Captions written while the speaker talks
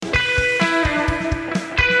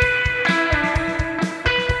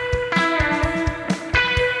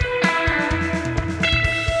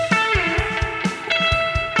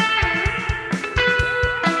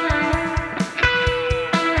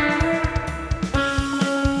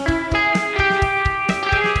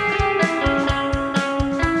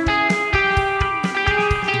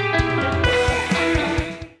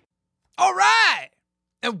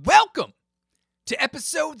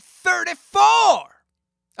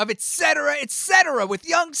of etc. with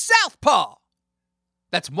young Southpaw.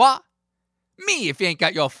 That's moi. Me if you ain't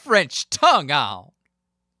got your French tongue on.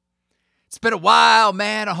 It's been a while,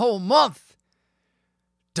 man, a whole month,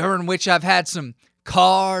 during which I've had some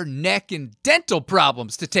car, neck, and dental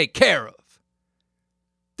problems to take care of.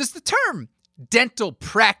 Does the term dental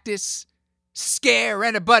practice scare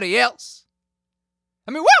anybody else?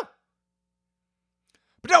 I mean, woo!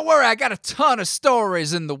 But don't worry, I got a ton of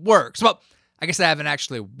stories in the works. Well, I guess I haven't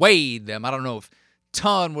actually weighed them. I don't know if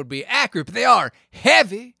ton would be accurate, but they are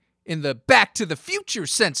heavy in the Back to the Future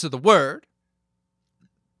sense of the word.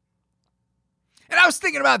 And I was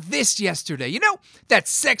thinking about this yesterday. You know, that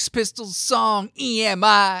Sex Pistols song,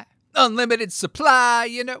 EMI, Unlimited Supply,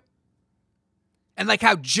 you know? And like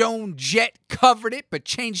how Joan Jett covered it, but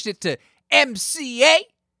changed it to MCA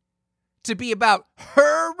to be about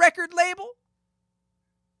her record label?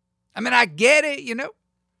 I mean, I get it, you know?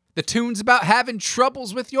 The tune's about having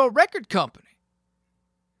troubles with your record company.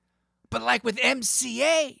 But like with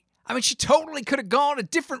MCA, I mean, she totally could have gone a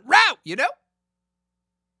different route, you know?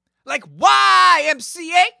 Like, why,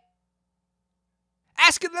 MCA?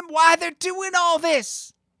 Asking them why they're doing all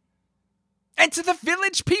this. And to the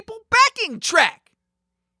Village People backing track.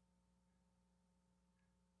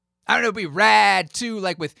 I don't know, it'd be rad, too,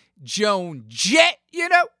 like with Joan Jett, you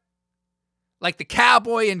know? Like the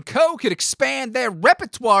Cowboy and Co. could expand their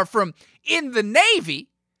repertoire from In the Navy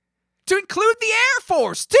to include the Air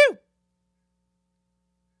Force, too.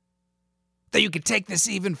 Though you could take this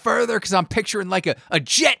even further because I'm picturing like a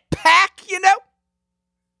jet pack, you know?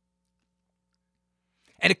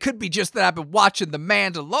 And it could be just that I've been watching The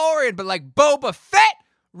Mandalorian, but like Boba Fett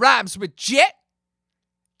rhymes with jet.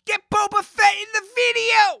 Get Boba Fett in the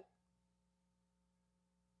video!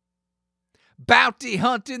 Bounty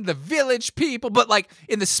hunting the Village People, but like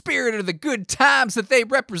in the spirit of the good times that they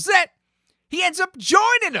represent, he ends up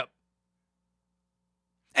joining them.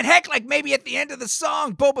 And heck, like maybe at the end of the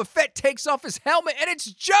song, Boba Fett takes off his helmet and it's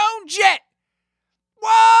Joan Jett.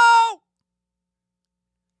 Whoa!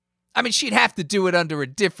 I mean, she'd have to do it under a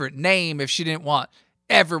different name if she didn't want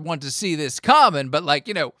everyone to see this coming, but like,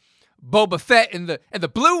 you know, Boba Fett and the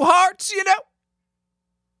Blue Hearts, you know?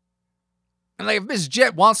 And like if Miss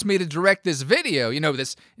Jett wants me to direct this video, you know,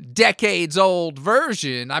 this decades-old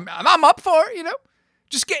version, I'm up for it, you know?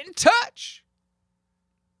 Just get in touch.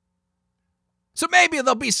 So maybe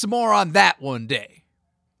there'll be some more on that one day.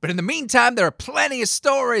 But in the meantime, there are plenty of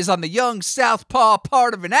stories on the Young Southpaw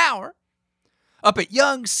part of an hour up at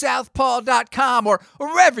youngsouthpaw.com or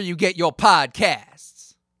wherever you get your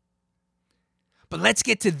podcasts. But let's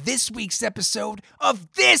get to this week's episode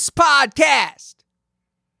of this podcast.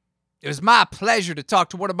 It was my pleasure to talk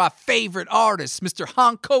to one of my favorite artists, Mr.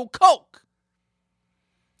 Hanko Coke.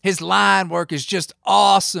 His line work is just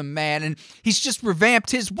awesome, man, and he's just revamped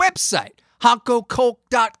his website,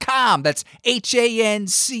 HankoKolk.com. That's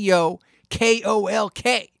HANCOKOLK.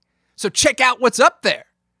 So check out what's up there.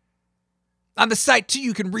 On the site, too,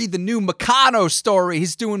 you can read the new Meccano story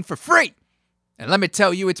he's doing for free. And let me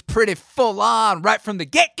tell you, it's pretty full on right from the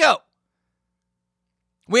get-go.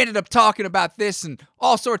 We ended up talking about this and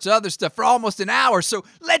all sorts of other stuff for almost an hour, so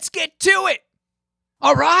let's get to it.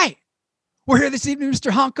 All right. We're here this evening,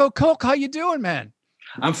 Mr. Hanko Coke. How you doing, man?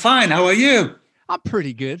 I'm fine. How are you? I'm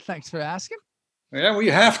pretty good. Thanks for asking. Yeah, we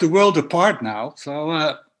have the world apart now.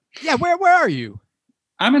 So yeah, where are you?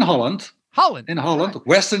 I'm in Holland. Holland. In Holland, right.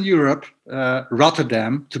 Western Europe,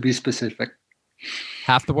 Rotterdam, to be specific.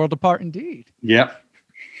 Half the world apart, indeed. Yeah.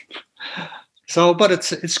 So, but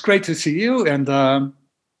it's great to see you, and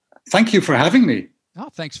thank you for having me. Oh,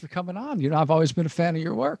 thanks for coming on. You know, I've always been a fan of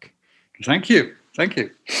your work. Thank you. Thank you.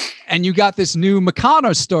 And you got this new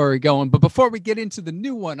Meccano story going. But before we get into the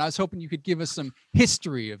new one, I was hoping you could give us some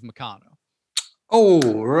history of Meccano. Oh,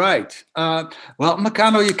 right. Well,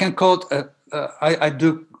 Meccano, you can call it, I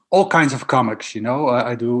do all kinds of comics, you know.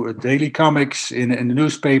 I do daily comics in the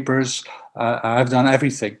newspapers. I've done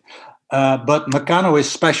everything. But Meccano is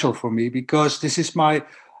special for me because this is my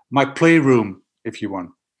playroom, if you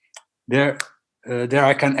want. There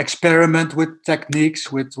I can experiment with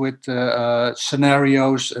techniques, with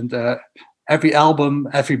scenarios, and every album,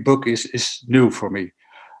 every book is new for me.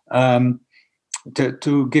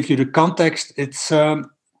 To give you the context, it's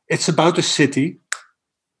about a city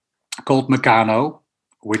called Meccano,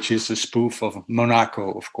 which is a spoof of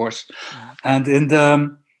Monaco, of course. And in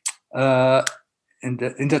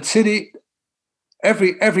that city,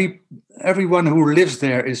 everyone who lives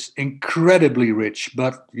there is incredibly rich,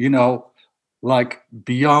 but you know, like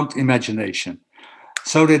beyond imagination.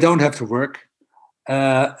 So they don't have to work,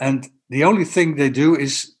 and the only thing they do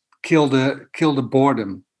is kill the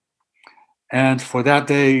boredom. and for that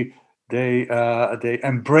they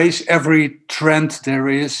embrace every trend there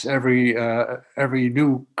is, every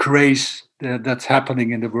new craze that's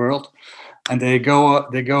happening in the world, and they go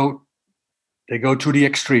to the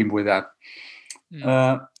extreme with that.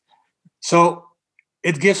 So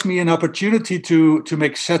it gives me an opportunity to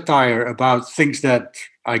make satire about things that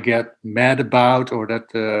I get mad about or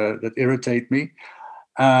that irritate me,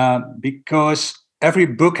 because every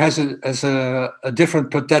book has a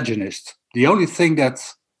different protagonist. The only thing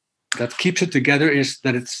that keeps it together is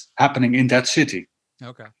that it's happening in that city.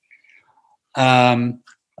 Okay. Um,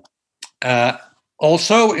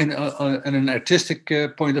 Also, in an artistic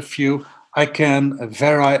point of view, I can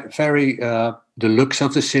vary the looks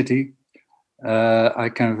of the city.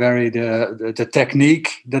 I can vary the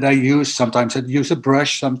technique that I use. Sometimes I use a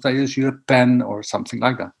brush, sometimes I use a pen or something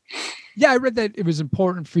like that. Yeah, I read that it was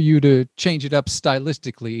important for you to change it up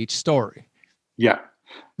stylistically each story. Yeah.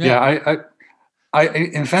 I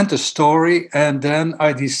invent a story, and then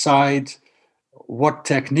I decide what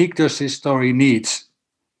technique does this story need.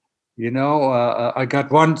 I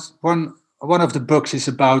got one of the books is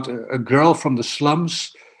about a girl from the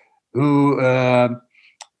slums who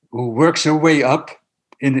works her way up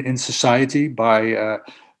in society by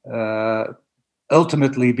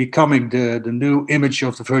ultimately becoming the new image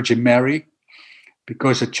of the Virgin Mary,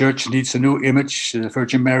 because the church needs a new image. The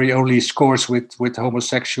Virgin Mary only scores with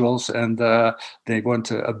homosexuals, and they want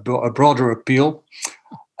a broader appeal.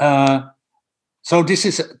 So this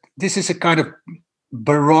is a kind of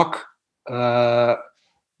baroque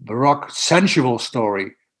sensual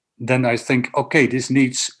story. Then I think, okay, this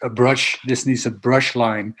needs a brush. This needs a brush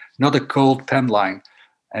line, not a cold pen line,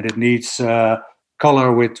 and it needs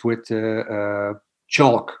color with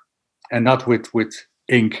chalk, and not with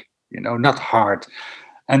ink. Not hard.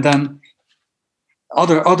 And then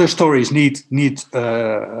other stories need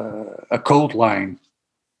a cold line.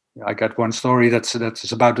 I got one story that's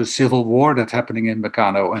about the Civil War that's happening in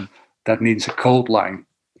Meccano, and that needs a cold line.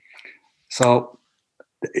 So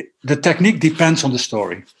the technique depends on the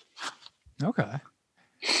story. Okay.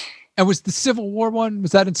 And was the Civil War one,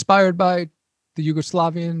 was that inspired by the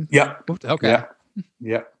Yugoslavian? Yeah. Okay.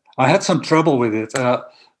 Yeah. I had some trouble with it.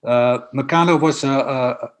 Meccano was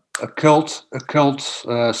a cult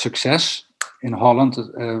success in Holland,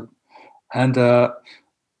 and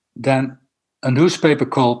then a newspaper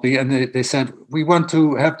called me, and they said, we want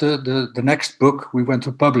to have the next book. We want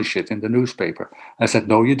to publish it in the newspaper. I said,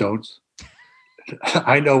 no, you don't.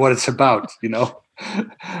 I know what it's about, And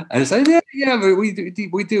I said, yeah, but we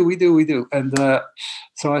do. And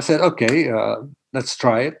so I said, okay, let's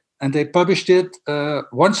try it. And they published it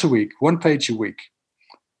once a week, 1 page a week.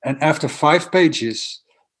 And after 5 pages,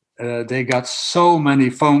 they got so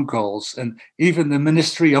many phone calls, and even the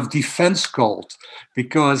Ministry of Defense called,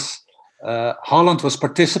 because Holland was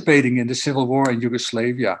participating in the civil war in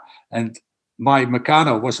Yugoslavia, and my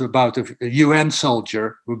Meccano was about a UN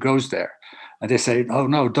soldier who goes there. And they say, oh,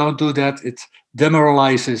 no, don't do that. It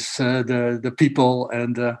demoralizes the people.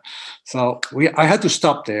 And so I had to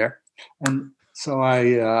stop there. And so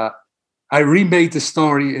I remade the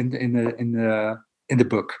story in the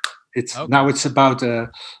book. Now it's about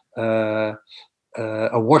a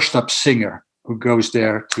washed-up singer who goes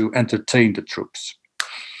there to entertain the troops.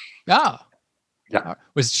 Yeah.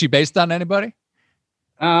 Was she based on anybody?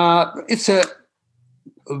 It's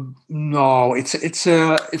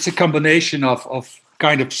a combination of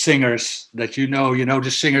kind of singers that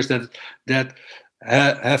the singers that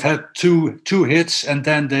have had two hits, and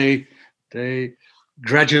then they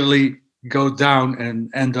gradually go down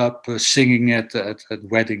and end up singing at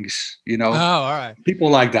weddings. Oh, all right.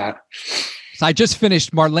 People like that. So I just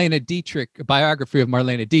finished Marlene Dietrich, a biography of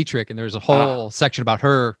Marlene Dietrich, and there's a whole section about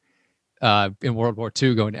her in World War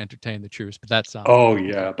II going to entertain the troops. But that's oh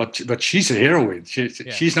yeah, but she's a heroine.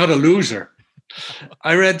 She's not a loser.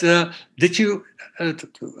 I read. Did you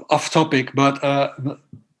off topic? But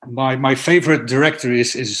my favorite director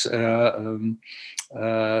is he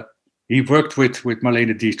worked with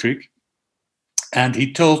Marlene Dietrich, and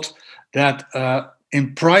he told that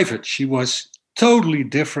in private she was totally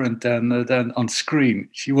different than on screen.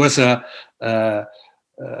 She was a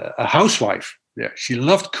housewife. Yeah, she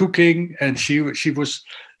loved cooking, and she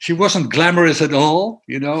wasn't glamorous at all,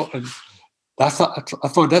 And I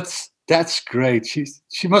thought that's great. She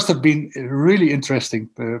must have been a really interesting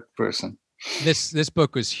person. This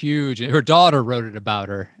book was huge. Her daughter wrote it about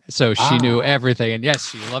her, so she knew everything. And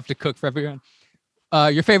yes, she loved to cook for everyone.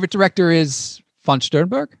 Your favorite director is von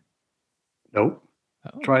Sternberg? No.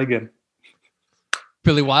 Oh. Try again.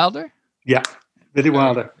 Billy Wilder? Yeah. Billy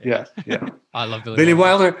Wilder, yeah. I love Billy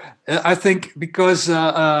Wilder. I think because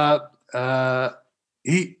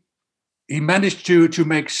he managed to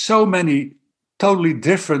make so many totally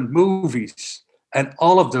different movies, and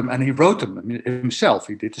all of them, and he wrote them himself.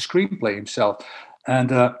 He did the screenplay himself,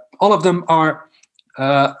 and all of them are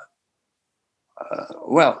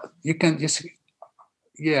well. You can just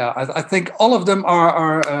I think all of them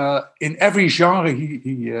are in every genre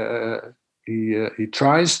he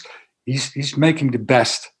tries. He's making the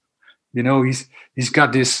best. He's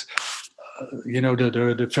got this.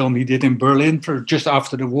 The film he did in Berlin for just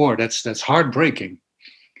after the war. That's heartbreaking.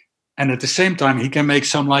 And at the same time, he can make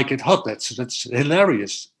Some Like It Hot. That's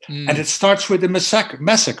hilarious. And it starts with a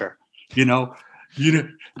massacre.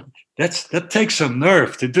 That takes some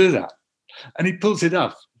nerve to do that, and he pulls it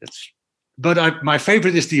off. My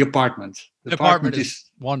favorite is The Apartment. The Apartment is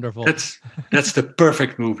wonderful. That's the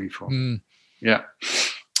perfect movie for me. Yeah,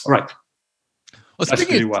 right. Well,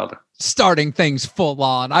 speaking of Wilder, starting things full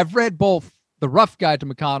on, I've read both The Rough Guide to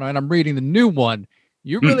Meccano and I'm reading the new one.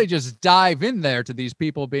 You really just dive in there to these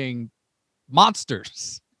people being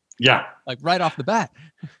monsters. Yeah. Like right off the bat.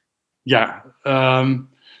 Yeah.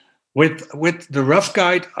 With The Rough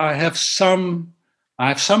Guide, I have some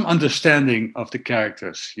understanding of the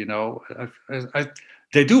characters.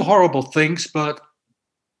 They do horrible things, but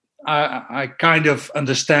I kind of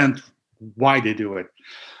understand why they do it.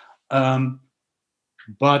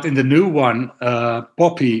 But in the new one,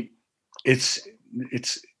 Poppy, it's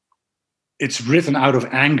written out of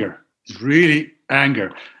anger. It's really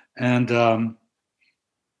anger. And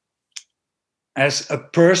as a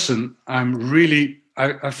person,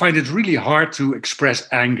 I find it really hard to express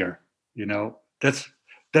anger.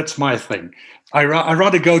 That's my thing. I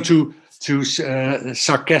rather go to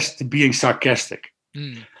being sarcastic.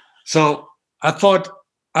 So I thought,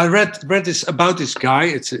 I read this about this guy.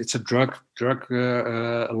 It's a drug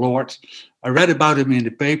lord. I read about him in the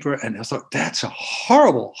paper, and I thought, that's a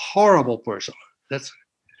horrible, horrible person.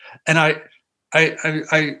 And I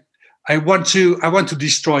want to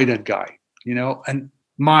destroy that guy. And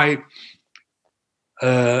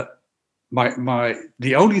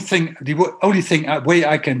the only way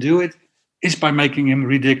I can do it is by making him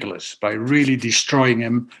ridiculous, by really destroying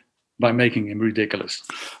him, by making him ridiculous,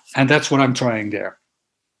 and that's what I'm trying there.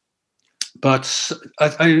 But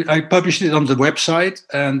I published it on the website,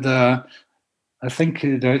 and I think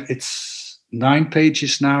that it's 9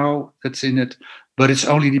 pages now that's in it, but it's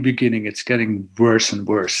only the beginning. It's getting worse and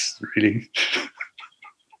worse, really.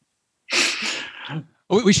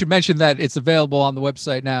 We should mention that it's available on the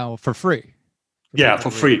website now for free. For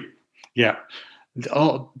free. Yeah.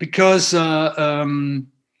 Because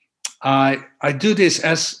I do this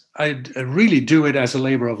I really do it as a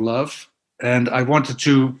labor of love. And I wanted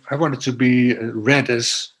to be read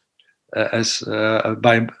as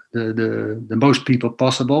by the most people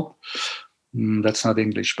possible. That's not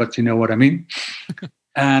English, but you know what I mean.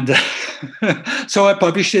 And so I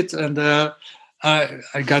published it, and I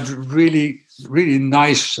got really, really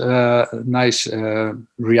nice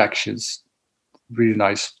reactions. Really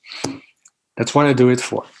nice. That's what I do it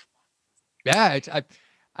for. Yeah,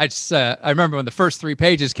 I remember when the first 3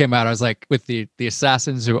 pages came out, I was like, with the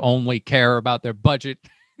assassins who only care about their budget.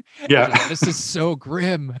 Yeah. Like, this is so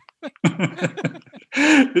grim.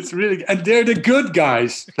 It's really, and they're the good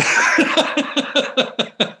guys.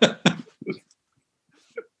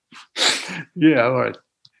 Yeah, all right.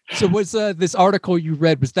 So was this article you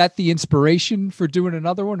read, was that the inspiration for doing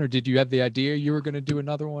another one, or did you have the idea you were going to do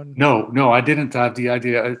another one? No, I didn't have the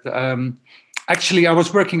idea. Actually, I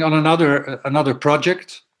was working on another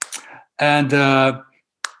project, and I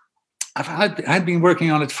had been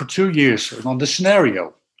working on it for 2 years on the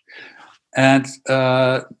scenario, and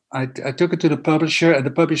I took it to the publisher, and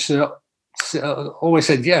the publisher always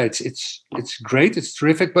said, "Yeah, it's great, it's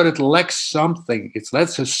terrific, but it lacks something. It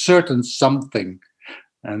lacks a certain something."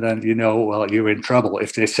 And then you're in trouble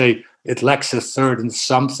if they say it lacks a certain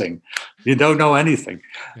something. You don't know anything.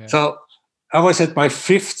 Yeah. So I was at my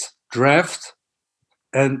 5th draft,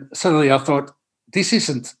 and suddenly I thought, this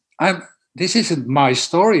isn't my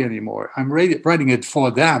story anymore. I'm writing it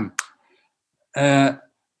for them, and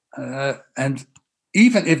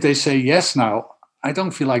even if they say yes now, I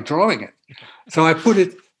don't feel like drawing it. So I put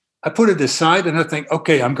it aside, and I think,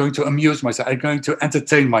 okay, I'm going to amuse myself. I'm going to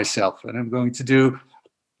entertain myself, and I'm going to do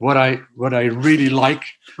what I really like,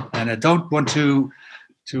 and I don't want to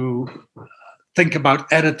think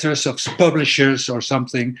about editors of publishers or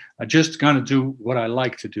something. I'm just gonna do what I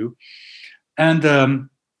like to do, and at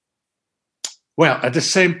the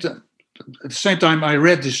same time, I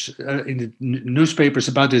read this in the newspapers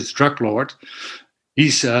about this drug lord.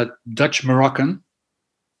 He's Dutch Moroccan,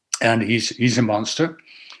 and he's a monster.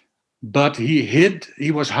 but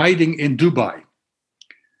he was hiding in Dubai.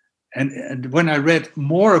 And when I read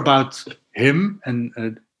more about him,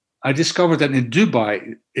 and I discovered that in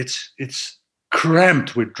Dubai, it's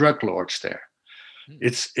cramped with drug lords there.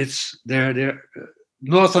 It's they're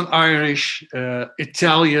Northern Irish,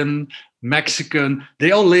 Italian, Mexican.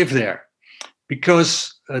 They all live there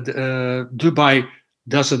because Dubai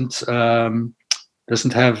doesn't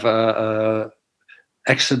have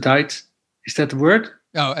extradite. Is that the word?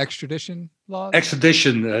 Oh, extradition laws?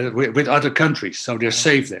 Extradition with other countries, so they're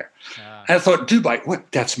safe there. And I thought, Dubai,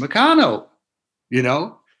 what? That's Meccano. You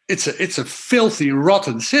know, it's a filthy,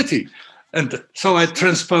 rotten city. And so I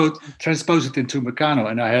transpose it into Meccano,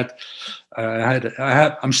 and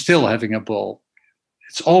I'm still having a ball.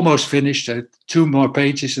 It's almost finished. 2 more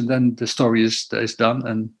pages, and then the story is done.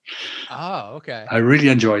 And okay. I really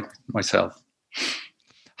enjoyed myself.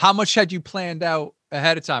 How much had you planned out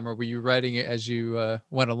ahead of time, or were you writing it as you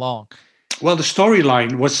went along? Well, the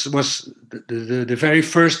storyline was the very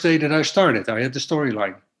first day that I started. I had the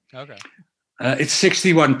storyline. Okay. It's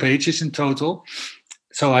 61 pages in total.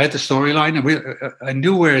 So I had the storyline, and I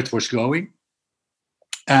knew where it was going.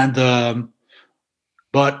 And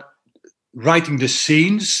but writing the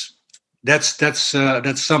scenes, that's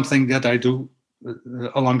something that I do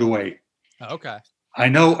along the way. Okay. I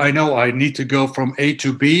know I need to go from A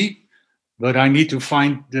to B, but I need to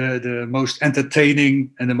find the most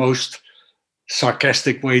entertaining and the most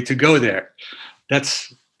sarcastic way to go there.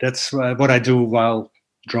 That's what I do while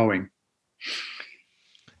drawing.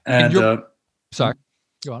 And sorry,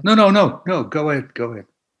 go on. No. Go ahead.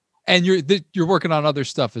 And you're working on other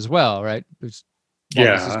stuff as well, right? This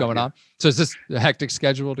is going on. So is this a hectic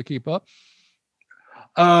schedule to keep up?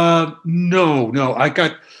 No. I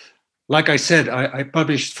got, like I said, I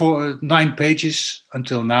published 9 pages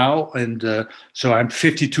until now, and so I'm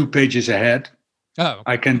 52 pages ahead. Oh,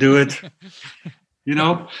 I can do it. You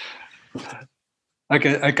know, I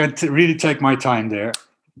can really take my time there,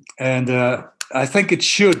 and I think it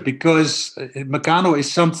should, because Meccano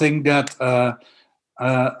is something that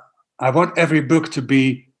I want every book to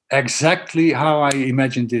be exactly how I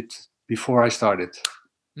imagined it before I started.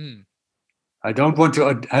 I don't want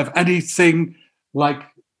to have anything like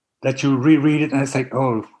that you reread it and think,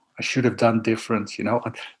 oh, I should have done different. You know,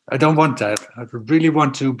 I don't want that. I really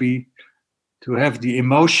want to have the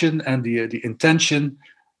emotion and the intention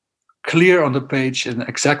clear on the page and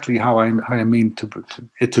exactly how I mean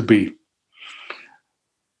it to be.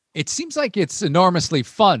 It seems like it's enormously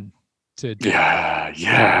fun to do. Yeah.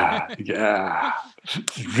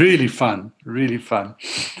 Really fun.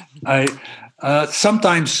 I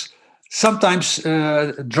sometimes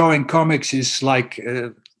drawing comics is like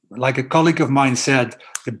a colleague of mine said,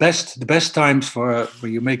 the best times for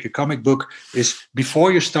when you make a comic book is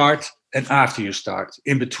before you start and after you start.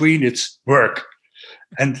 In between, it's work.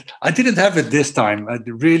 And I didn't have it this time. I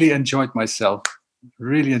really enjoyed myself.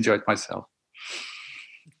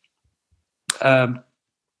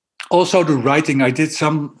 Also, the writing, I did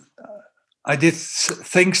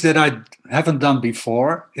things that I haven't done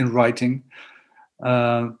before in writing.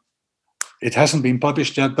 It hasn't been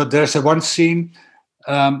published yet, but there's one scene.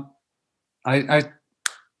 I'm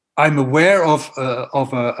aware of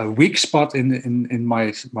a weak spot in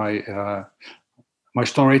my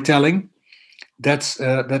storytelling. That's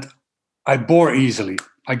that I bore easily.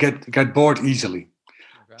 I get bored easily.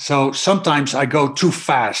 Okay. So sometimes I go too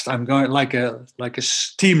fast. I'm going like a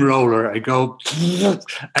steamroller. I go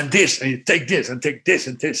and this, and you take this, and take this,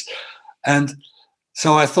 and this. And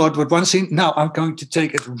so I thought with one scene, now I'm going to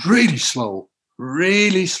take it really slow.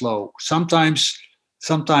 Sometimes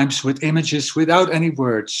with images without any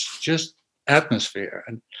words, just atmosphere.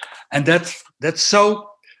 And that's so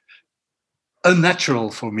unnatural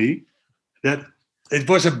for me that it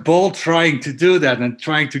was a ball trying to do that and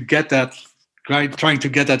trying to get that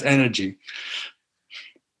energy.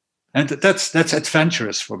 And that's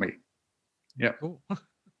adventurous for me. Yeah. Cool.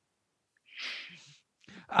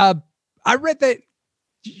 I read that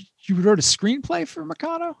you wrote a screenplay for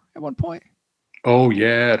Meccano at one point. Oh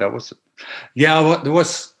yeah, there was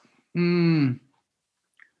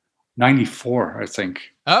 94, I think.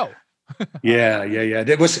 Oh. yeah.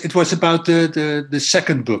 It was about the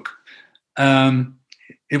second book.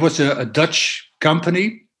 It was a Dutch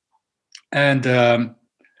company, and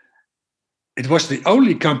it was the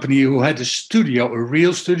only company who had a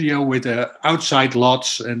real studio with outside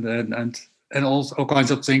lots and all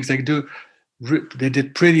kinds of things. They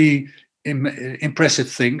did pretty impressive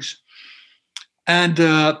things, and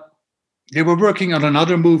they were working on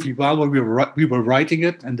another movie while we were writing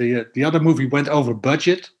it, and the other movie went over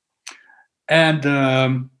budget, and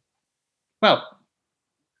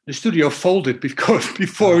the studio folded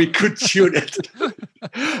before we could shoot it.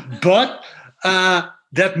 But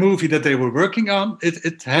that movie that they were working on,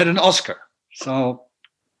 it had an Oscar. So,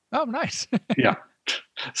 oh, nice. yeah.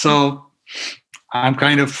 So I'm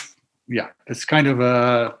kind of, it's kind of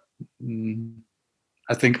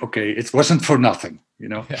I think, okay, it wasn't for nothing, you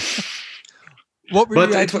know. Yeah. What were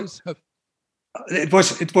your ideas? It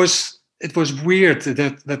was weird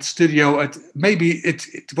that studio. Maybe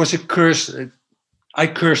it was a curse. I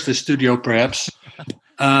cursed the studio, perhaps.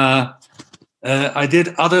 I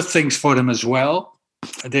did other things for them as well.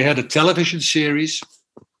 They had a television series,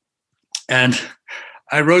 and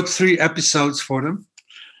I wrote 3 episodes for them.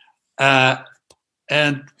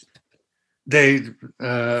 And they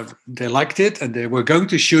liked it, and they were going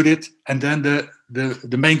to shoot it, and then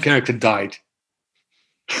the main character died.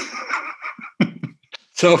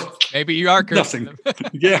 So maybe you are cursing nothing.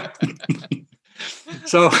 Yeah.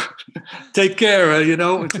 So take care. You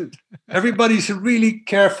know, everybody's really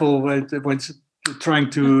careful when trying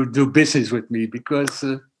to do business with me, because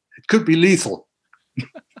it could be lethal.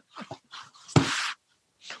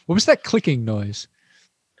 What was that clicking noise?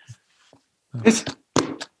 It's,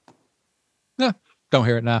 no, don't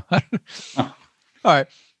hear it now. All right.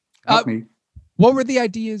 not me. What were the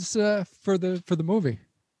ideas for the movie?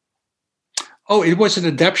 Oh, it was an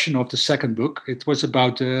adaptation of the second book. It was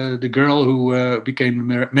about the girl who became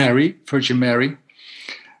Mary, Virgin Mary.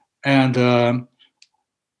 And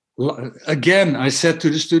again, I said to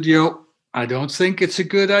the studio, I don't think it's a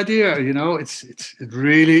good idea. You know,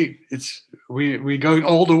 we're going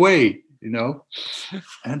all the way, you know.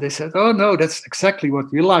 And they said, oh, no, that's exactly what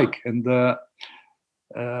we like. And at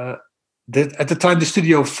the time the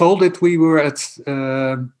studio folded, we were at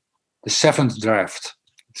the 7th draft.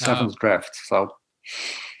 Draft. So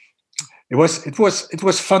it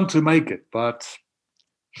was fun to make it,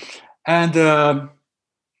 and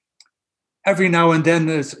every now and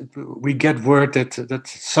then we get word that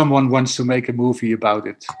someone wants to make a movie about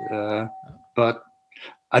it, but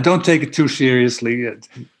I don't take it too seriously.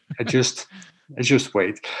 I just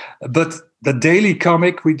wait. But the daily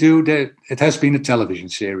comic we do, it has been a television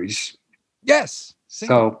series. Yes.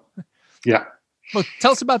 So, yeah. Well,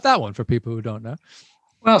 tell us about that one for people who don't know.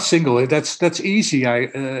 Well, Single, that's easy.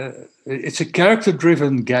 It's a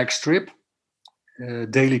character-driven gag strip,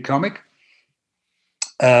 daily comic.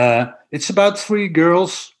 It's about 3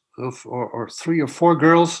 girls, or 3 or 4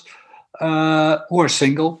 girls, who are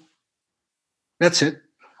single. That's it.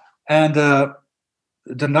 And the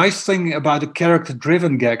nice thing about a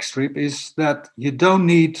character-driven gag strip is that you don't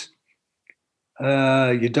need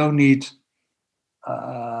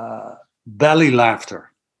belly laughter.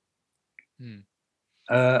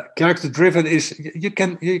 Character driven is you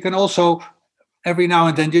can also every now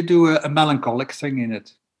and then you do a melancholic thing in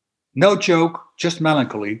it. No joke, just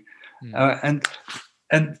melancholy, and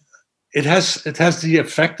it has the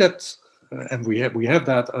effect that and we have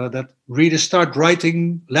that readers start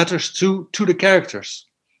writing letters to the characters.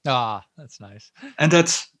 Ah, that's nice. And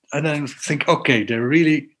then think, okay,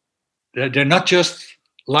 they're not just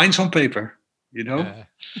lines on paper, you know.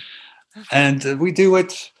 And we do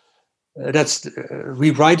it.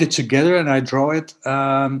 We write it together, and I draw it,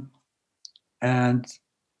 and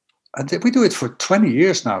we do it for 20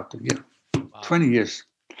 years now. Yeah, wow. 20 years.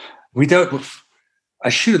 We don't. I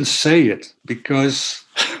shouldn't say it because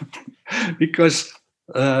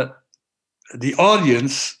the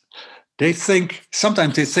audience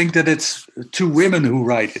sometimes they think that it's 2 women who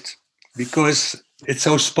write it because it's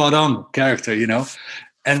so spot on character, you know.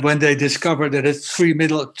 And when they discover that it's 2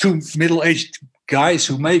 middle-aged guys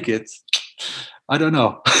who make it, I don't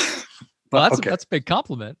know. Well, that's a big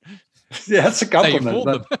compliment. Yeah, that's a compliment.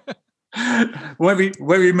 But when we do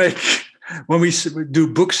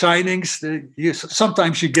book signings,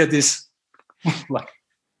 sometimes you get this like,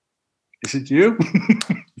 is it you?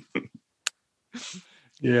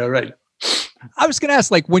 Yeah, right. I was going to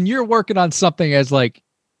ask, like, when you're working on something as like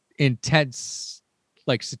intense,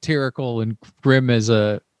 like satirical and grim as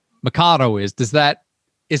a Meccano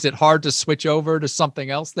is it hard to switch over to something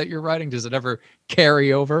else that you're writing? Does it ever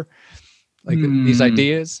carry over, like these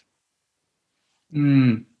ideas?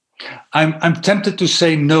 I'm tempted to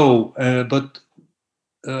say no, but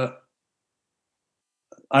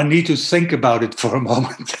I need to think about it for a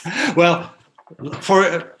moment. Well,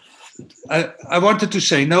 I wanted to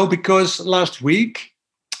say no because last week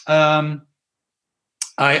I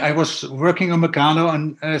was working on Meccano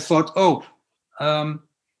and I thought,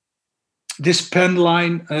 this pen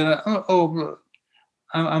line,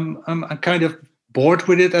 I'm kind of bored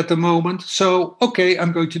with it at the moment. So, okay,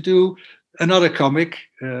 I'm going to do another comic,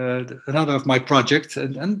 another of my projects,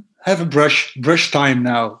 and have a brush time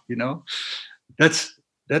now. That's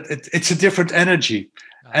it's a different energy,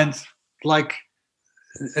 and like,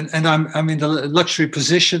 and I'm in the luxury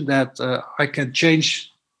position that I can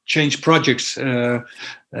change projects and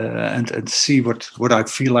see what I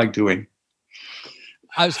feel like doing.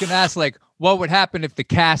 I was going to ask, like, what would happen if the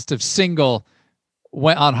cast of Single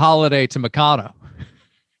went on holiday to Meccano?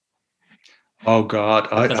 Oh God!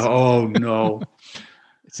 Oh no!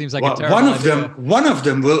 It seems like a terrible idea. One of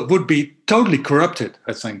them would be totally corrupted.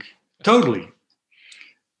 I think totally.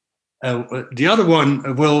 The other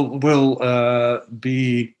one will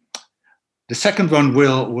be. The second one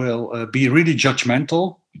will be really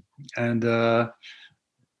judgmental, and the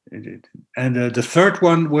third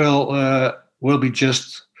one will be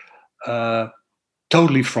just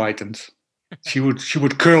totally frightened. She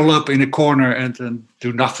would curl up in a corner and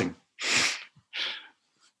do nothing.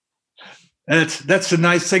 That's the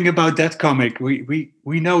nice thing about that comic. We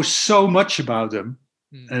know so much about them,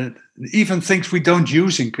 even things we don't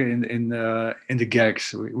use in the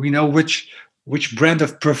gags. We know which brand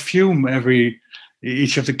of perfume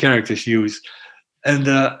each of the characters use, and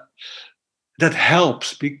that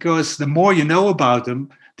helps, because the more you know about them,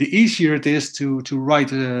 the easier it is to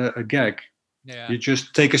write a gag. Yeah. You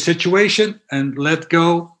just take a situation and let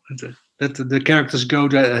go, let the characters go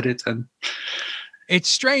at it. And it's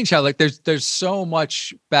strange how, like, there's so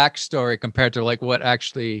much backstory compared to like what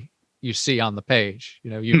actually you see on the page.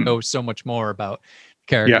 You know so much more about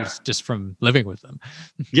characters just from living with them.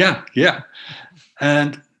 Yeah.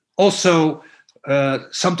 And also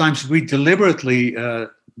sometimes we deliberately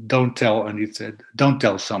don't tell anything, don't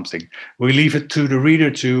tell something. We leave it to the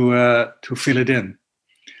reader to fill it in.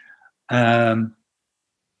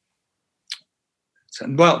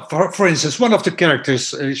 Well, for instance, one of the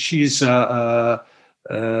characters, she's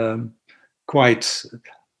quite,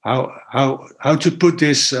 how to put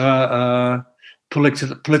this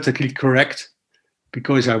politically correct,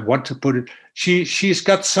 because I want to put it. She's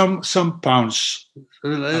got some pounds,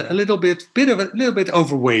 a little bit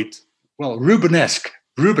overweight. Well, Rubenesque.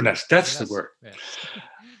 That's the word. Yeah.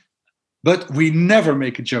 But we never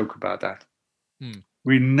make a joke about that.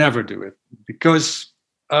 We never do it, because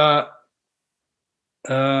we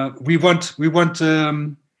want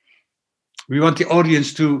the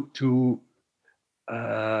audience to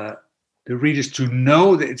the readers to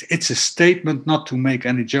know that it's a statement, not to make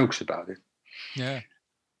any jokes about it. Yeah.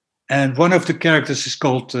 And one of the characters is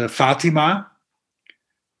called Fatima,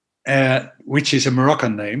 which is a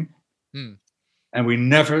Moroccan name. And we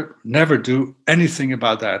never do anything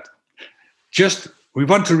about that. Just, we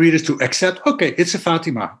want the readers to accept, okay, it's a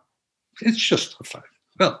Fatima. It's just a Fatima.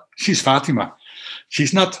 Well, she's Fatima.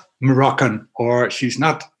 She's not Moroccan, or hasn't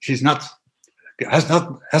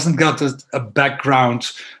got a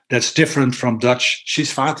background that's different from Dutch.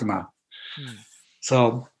 She's Fatima.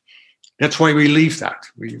 So that's why we leave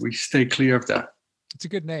that. We stay clear of that. It's a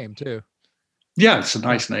good name too. Yeah, it's a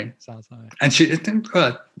nice name. Sounds nice. And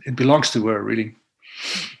it belongs to her, really.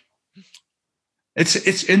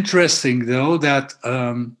 It's interesting though that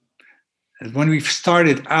when we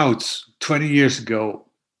started out 20 years ago,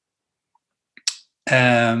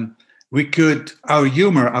 our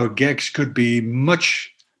humor, our gags could be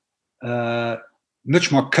much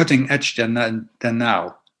more cutting edge than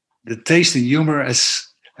now. The taste in humor has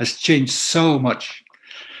changed so much.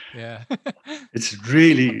 Yeah. It's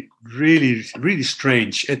really, really, really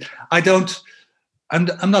strange.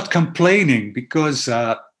 I'm not complaining, because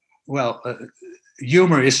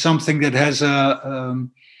humor is something that has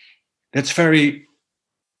that's very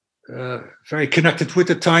very connected with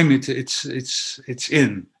the time it's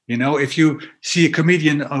in. If you see a clip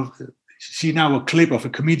of a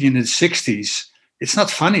comedian in the 60s, it's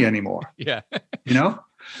not funny anymore. Yeah.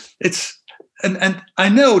 It's and I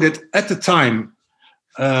know that at the time,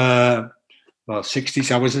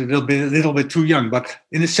 60s, I was a little bit too young, but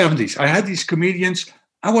in the 70s, I had these comedians.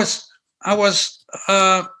 I was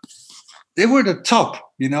they were the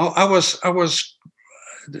top. I was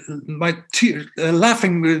my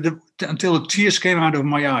laughing until the tears came out of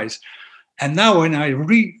my eyes. And now when I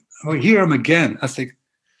hear them again, I think,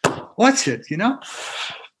 what's it?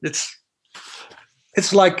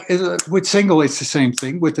 It's like with Single, it's the same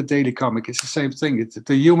thing. With the Daily Comic, it's the same thing.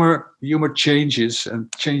 The humor changes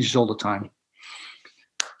all the time.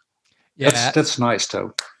 Yeah, that's nice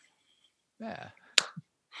though. Yeah.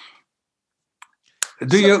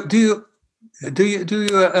 Do you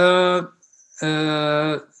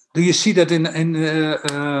see that in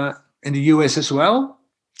the US as well?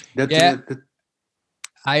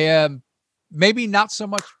 I maybe not so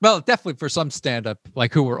much. Well, definitely for some stand-up,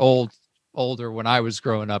 like who were old older when I was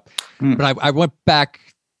growing up, Hmm. but I went back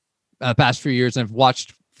past few years and have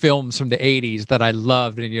watched films from the 80s that I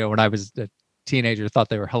loved. And, when I was a teenager, thought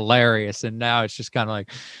they were hilarious. And now it's just kind of like,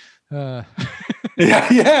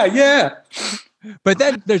 Yeah. But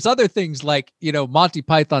then there's other things like, Monty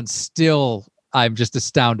Python still, I'm just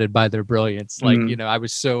astounded by their brilliance. Like, I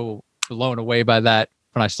was so blown away by that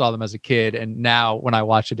when I saw them as a kid. And now when I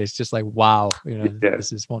watch it, it's just like, wow,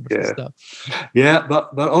 this is wonderful stuff. Yeah,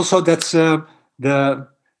 but also that's Monty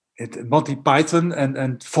Python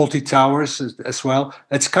and Fawlty Towers as well.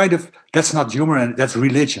 That's not humor, and that's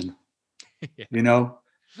religion. Yeah.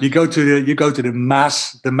 You go to the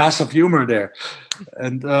mass of humor there,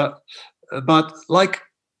 and but like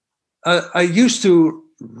I used to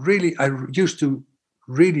really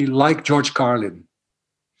like George Carlin.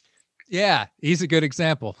 Yeah, he's a good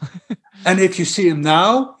example. And if you see him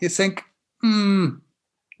now, you think, I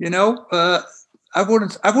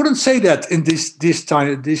wouldn't say that in this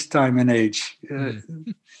time and age.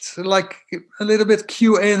 It's like a little bit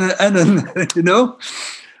QAnon,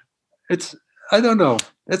 It's, I don't know.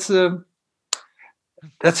 That's a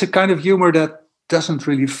kind of humor that doesn't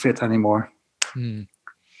really fit anymore.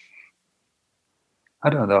 I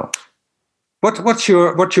don't know. What's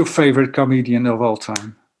your favorite comedian of all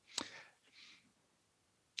time?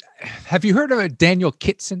 Have you heard of Daniel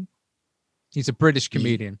Kitson? He's a British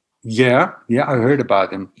comedian. Yeah, I heard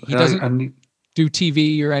about him. He doesn't do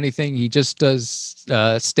TV or anything. He just does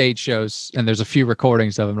stage shows, and there's a few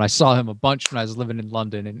recordings of him. And I saw him a bunch when I was living in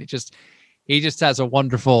London, and he just has a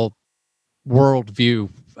wonderful worldview,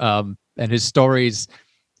 and his stories,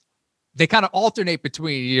 they kind of alternate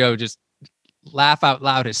between, just laugh out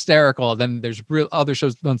loud, hysterical. And then there's other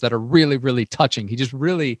ones that are really, really touching. He just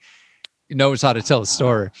really knows how to tell a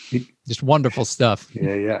story. Just wonderful stuff.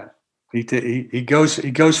 Yeah. He goes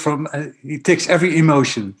from he takes every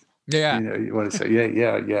emotion. Yeah. You want to say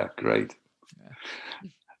yeah, great. Yeah.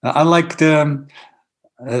 I like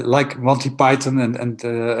like Monty Python and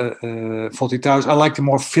Fawlty Towers. I like the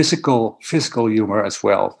more physical humor as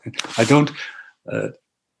well. I don't. I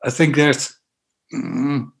think there's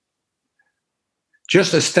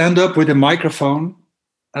just a stand up with a microphone.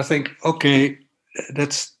 I think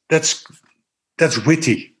that's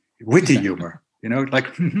witty humor.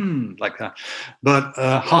 Like like that. But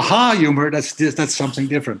haha humor, that's something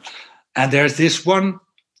different. And there's this one.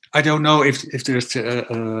 I don't know if there's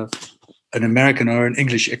an American or an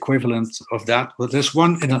English equivalent of that, but there's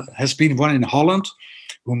has been one in Holland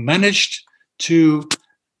who managed to,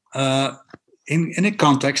 in a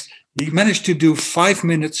context, he managed to do 5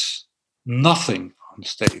 minutes nothing on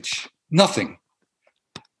stage, nothing.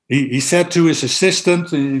 He said to his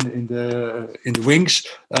assistant in the wings,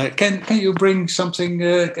 "Can you bring something?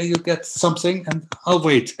 Can you get something?" And I'll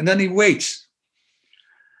wait. And then he waits,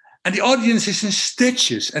 and the audience is in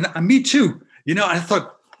stitches, and me too. I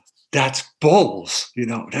thought, that's balls.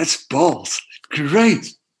 That's balls.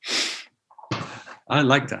 Great. I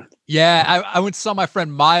like that. Yeah, I went saw my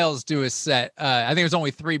friend Miles do a set. I think it was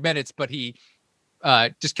only 3 minutes, but he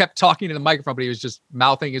just kept talking to the microphone, but he was just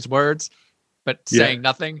mouthing his words, but saying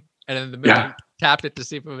nothing. And in the middle, he tapped it to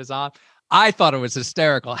see if it was on. I thought it was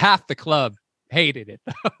hysterical. Half the club hated it.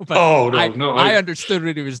 But I understood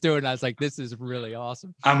what he was doing. I was like, this is really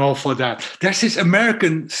awesome. I'm all for that. There's this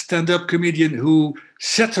American stand-up comedian who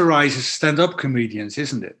satirizes stand-up comedians,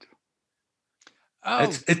 isn't it?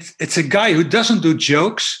 Oh. It's a guy who doesn't do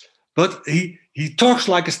jokes, but he talks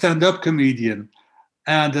like a stand-up comedian.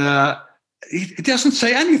 And he doesn't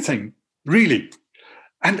say anything, really.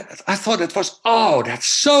 And I thought that's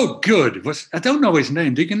so good. I don't know his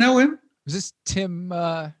name. Do you know him? Was this Tim,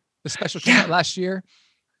 the special came out last year?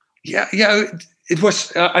 Yeah. It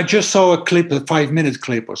was. I just saw a clip, a 5-minute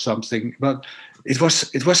clip or something, but it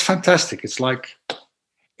was fantastic. It's like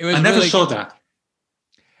I never saw that.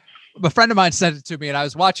 A friend of mine sent it to me, and I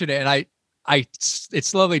was watching it, and it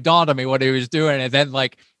slowly dawned on me what he was doing, and then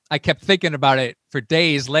I kept thinking about it for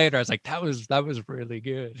days later. I was like, that was really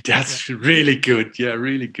good. That's really good. Yeah,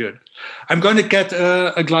 really good. I'm going to get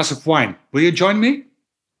a glass of wine. Will you join me?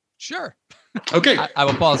 Sure. Okay. I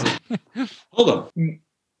will pause it. Hold on.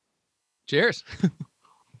 Cheers.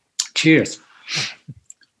 Cheers.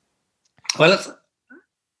 Well,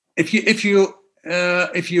 if you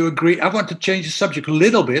agree, I want to change the subject a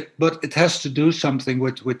little bit, but it has to do something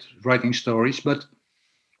with writing stories. But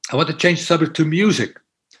I want to change the subject to music.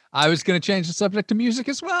 I was going to change the subject to music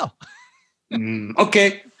as well.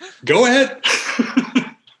 Okay, go ahead.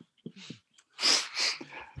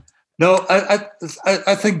 No, I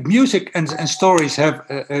think music and stories have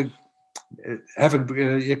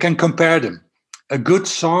you can compare them. A good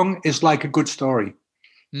song is like a good story.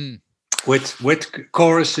 with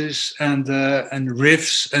choruses and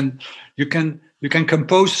riffs, and you can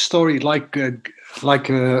compose a story like a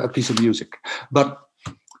piece of music. But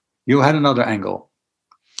you had another angle,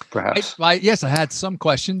 perhaps. Yes, I had some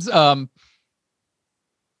questions. I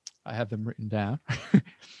have them written down. I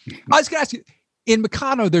was going to ask you, in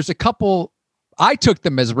Meccano, there's a couple, I took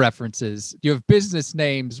them as references. You have business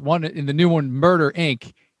names, one in the new one, Murder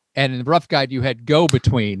Inc., and in the Rough Guide, you had Go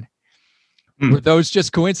Between. Were those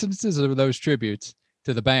just coincidences, or were those tributes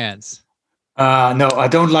to the bands? No, I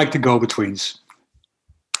don't like the go-betweens.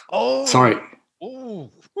 Oh. Sorry.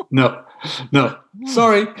 Oh. No,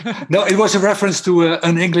 sorry. No, it was a reference to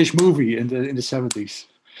an English movie in the 70s.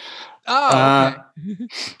 Oh, okay.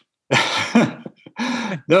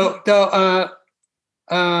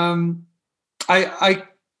 I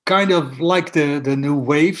kind of like the new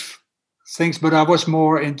wave things, but I was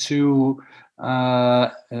more into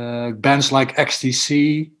bands like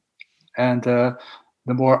XTC and the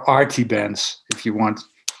more arty bands, if you want.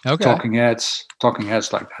 Okay. Talking Heads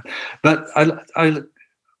like that. But I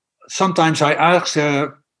sometimes I ask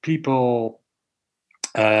people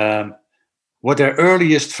what their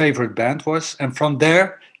earliest favorite band was, and from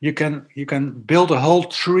there you can build a whole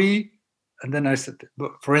tree. And then I said,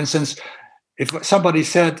 for instance, if somebody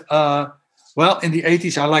said, well, in the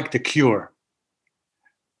 80s I liked The Cure,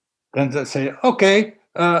 then they say, okay,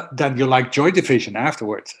 then you like Joy Division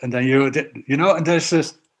afterwards, and then and there's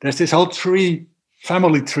this whole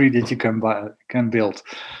family tree that you can build.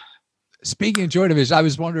 Speaking of Joy Division, I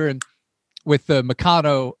was wondering, with the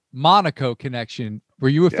Meccano Monaco connection, were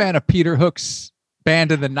you a fan of Peter Hook's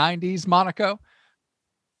band in the 90s, Monaco?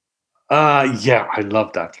 Yeah, I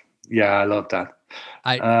love that.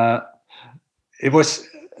 It was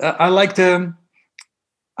I liked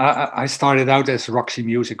I started out as a Roxy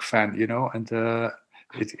Music fan, and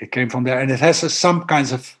it came from there, and it has some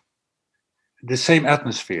kinds of the same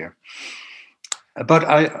atmosphere. But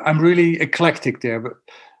I'm really eclectic there. But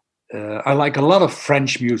I like a lot of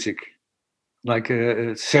French music, like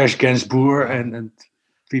Serge Gainsbourg and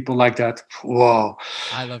people like that. Whoa!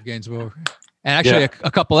 I love Gainsbourg. And actually,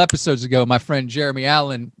 a couple episodes ago, my friend Jeremy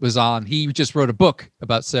Allen was on. He just wrote a book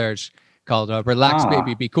about Serge called "Relax,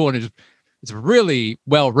 Baby, Be Cool," and it's really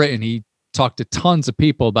well written. He talked to tons of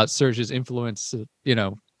people about Serge's influence,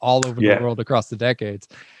 all over the world across the decades.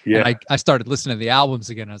 Yeah. And I started listening to the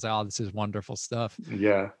albums again. I was like, oh, this is wonderful stuff.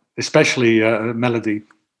 Yeah, especially Melody.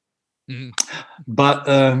 Mm-hmm. But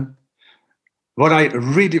what I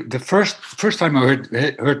really, the first time I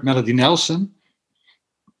heard Melody Nelson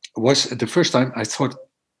was the first time I thought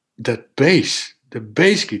the bass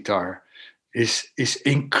guitar is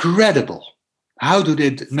incredible. How do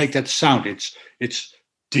they make that sound? It's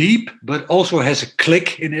deep, but also has a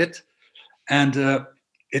click in it. And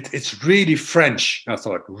it's really French. I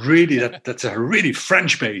thought, really, that's a really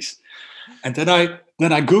French bass. And then I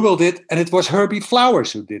Googled it, and it was Herbie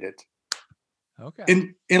Flowers who did it.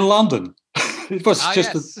 Okay. In London. It was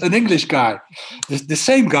an English guy, the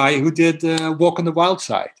same guy who did Walk on the Wild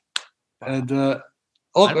Side, and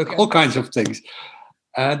all kinds of things.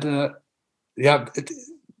 And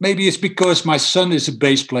maybe it's because my son is a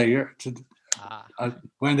bass player.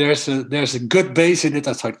 When there's a good bass in it,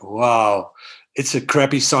 I thought, wow, it's a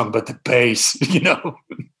crappy song, but the bass, Do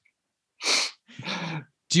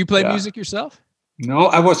you play music yourself? No,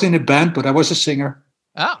 I was in a band, but I was a singer.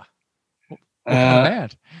 Ah, what kind of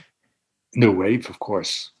band? New Wave, of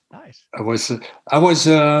course. Nice. I was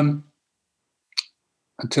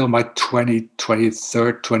until my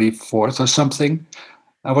 23rd, 24th or something.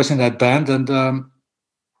 I was in that band, and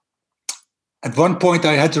at one point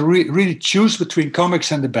I had to really choose between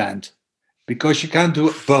comics and the band, because you can't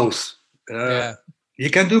do both. You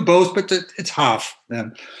can do both, but it's half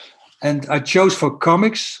then. And I chose for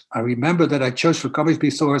comics. I remember that I chose for comics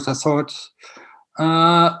because I thought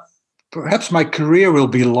perhaps my career will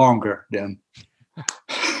be longer then.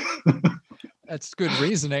 That's good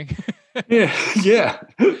reasoning. yeah.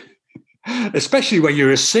 Especially when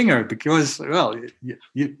you're a singer, because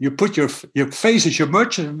you put your face as your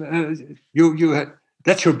merchant.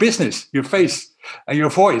 That's your business, your face and your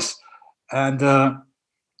voice, and they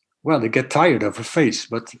get tired of a face.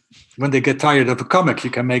 But when they get tired of a comic,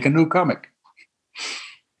 you can make a new comic.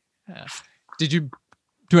 Did you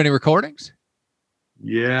do any recordings?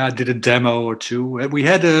 Yeah, I did a demo or two. We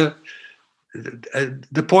had the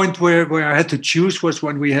point where I had to choose was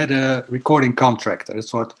when we had a recording contract. I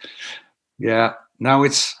thought, now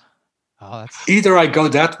it's either I go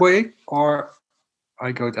that way or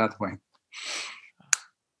I go that way.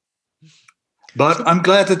 But I'm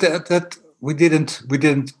glad that I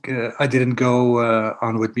didn't go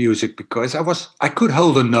on with music because I could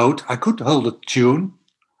hold a note, I could hold a tune,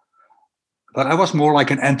 but I was more like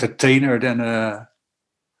an entertainer than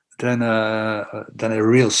a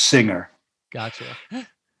real singer. Gotcha.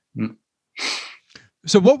 Mm.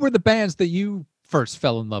 So what were the bands that you first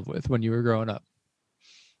fell in love with when you were growing up?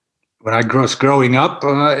 When I was growing up,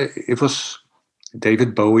 it was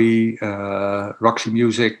David Bowie, Roxy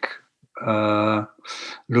Music, Lou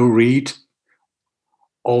Reed.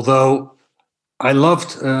 Although I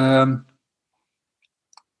loved,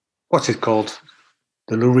 what's it called?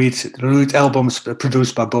 The Lou Reed albums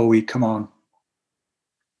produced by Bowie. Come on.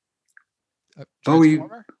 Bowie.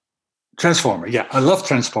 Transformer. Yeah, I love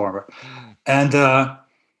Transformer. And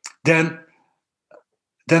then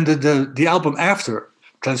the album after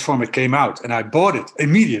Transformer came out, and I bought it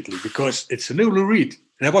immediately because it's a new Lou Reed.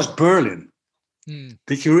 That was Berlin.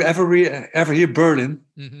 Did you ever hear Berlin?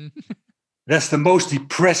 Mm-hmm. That's the most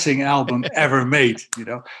depressing album ever made.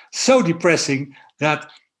 So depressing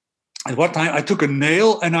that at one time I took a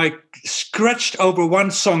nail and I scratched over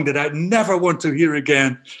one song that I never want to hear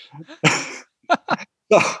again.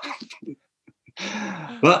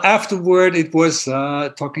 Well, afterward it was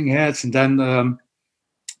Talking Heads, and then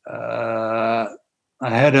I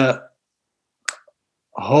had a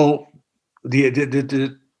whole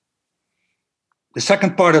the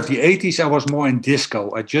second part of the 80s. I was more in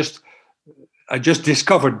disco. I just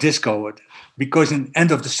discovered disco because in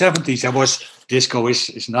end of the 70s I was disco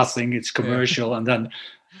is nothing, it's commercial, and then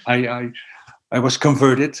I was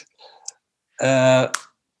converted.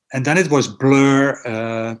 And then it was Blur,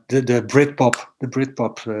 the Britpop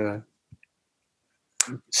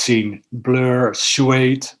scene. Blur,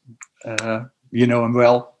 Suede, you know him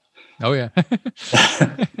well. Oh yeah.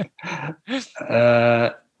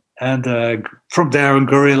 And from there on,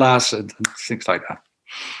 Gorillaz and things like that.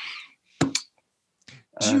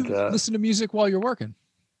 Do you listen to music while you're working?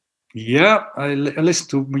 Yeah, I listen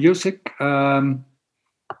to music,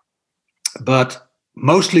 but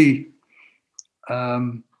mostly.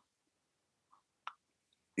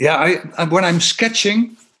 When I'm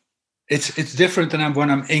sketching, it's different than when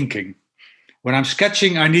I'm inking. When I'm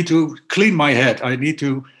sketching, I need to clean my head.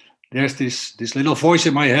 There's this little voice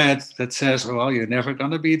in my head that says, "Well, you're never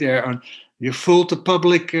gonna be there, and you fooled the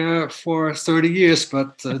public for 30 years,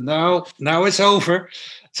 but now it's over."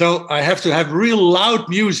 So I have to have real loud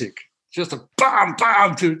music, just a bam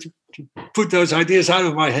bam to put those ideas out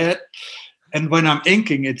of my head. And when I'm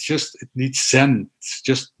inking, it needs zen. It's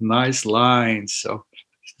just nice lines. So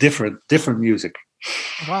it's different music.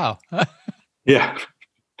 Wow. Yeah.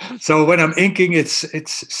 So when I'm inking, it's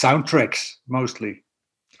soundtracks mostly.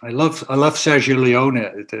 I love Sergio Leone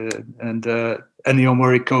and Ennio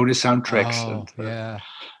Morricone soundtracks. Oh, yeah.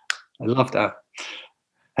 I love that.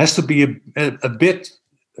 Has to be a bit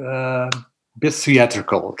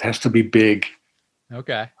theatrical. It has to be big.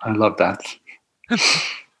 Okay. I love that.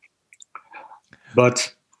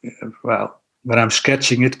 But well, when I'm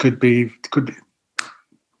sketching, it could be.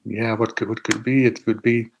 Yeah, what could be? It could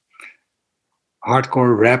be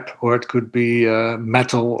hardcore rap, or it could be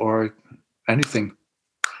metal, or anything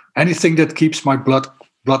that keeps my blood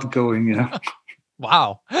going.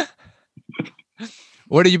 Wow.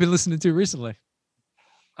 What have you been listening to recently?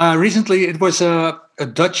 Recently, it was a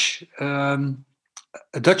Dutch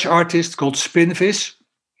artist called Spinvis.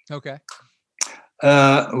 Okay.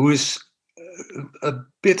 Who is a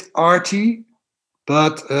bit arty,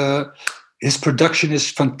 but his production is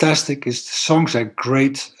fantastic. His songs are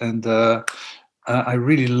great, and I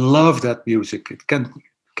really love that music. It can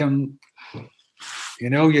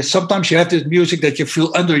sometimes you have this music that you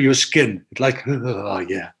feel under your skin. It's like, oh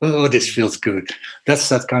yeah, oh, this feels good. That's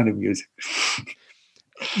that kind of music.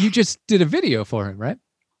 You just did a video for him, right?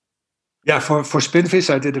 Yeah, for Spinvis,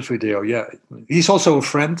 I did a video. Yeah, he's also a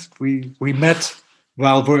friend. We met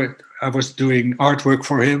while I was doing artwork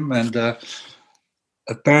for him, and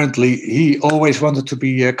apparently he always wanted to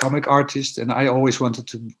be a comic artist, and I always wanted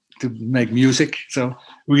to make music. So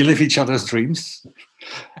we live each other's dreams.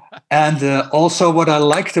 And also, what I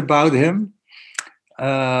liked about him,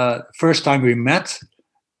 first time we met,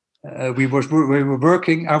 we were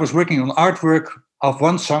working. I was working on artwork of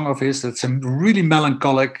one song of his. That's a really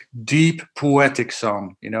melancholic, deep, poetic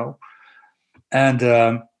song, And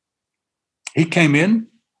he came in,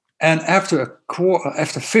 and after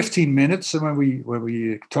 15 minutes, when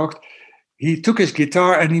we talked, he took his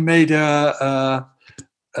guitar and he made a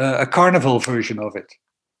carnival version of it.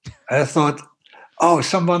 I thought, oh,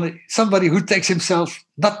 somebody who takes himself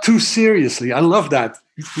not too seriously. I love that.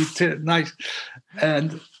 Nice,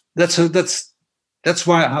 and that's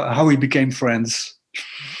why how we became friends.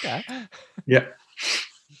 Okay. Yeah.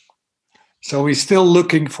 So we're still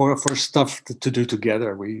looking for stuff to do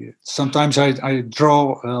together. We sometimes I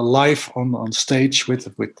draw live on stage with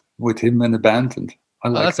him and the band, and I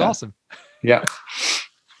Oh, like that's that. awesome. Yeah,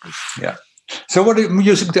 yeah. So what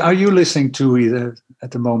music are you listening to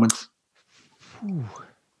at the moment? Ooh,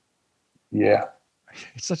 Yeah.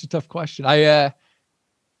 it's such a tough question. I've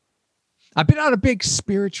been on a big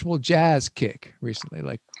spiritual jazz kick recently,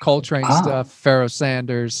 like Coltrane stuff, Pharoah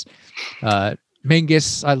Sanders,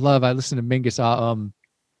 Mingus. I listen to Mingus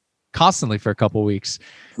constantly for a couple weeks.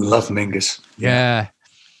 Love Mingus. Yeah.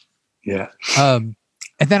 And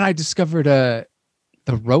then I discovered the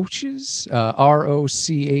Roaches,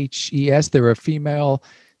 Roches. They were a female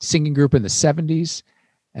singing group in the 70s,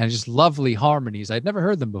 and just lovely harmonies. I'd never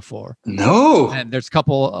heard them before. No. And there's a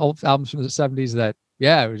couple old albums from the 70s that,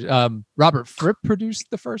 Robert Fripp produced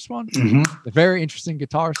the first one. Mm-hmm. The very interesting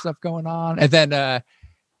guitar stuff going on. And then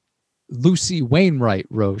Lucy Wainwright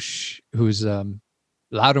Roche, who's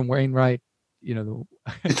Loudon Wainwright,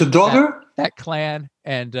 it's a daughter? that clan,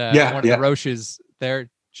 and one of the Roches, their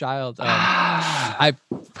child. I've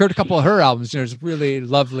heard a couple of her albums. It's really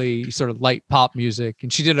lovely, sort of light pop music,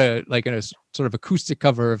 and she did a sort of acoustic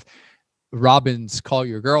cover of Robin's "Call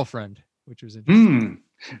Your Girlfriend," which was interesting.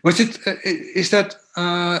 Was it? Is that?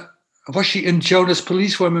 Was she in Jonas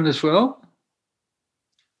Policewoman as well?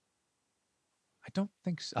 I don't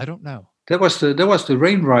think so. I don't know. That was the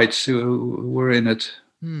Wainwrights who were in it.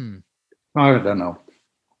 I don't know.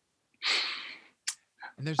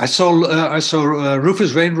 I saw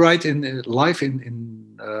Rufus Wainwright live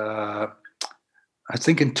in I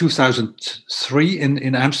think in 2003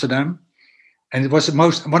 in Amsterdam, and it was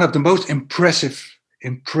one of the most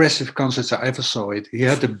impressive concerts I ever saw. He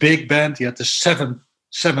had the big band, he had the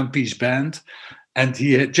seven-piece band, and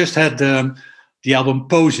he had just had the album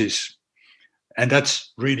Poses, and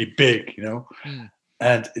that's really big,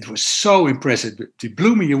 And it was so impressive. It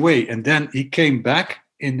blew me away. And then he came back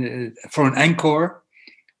for an encore,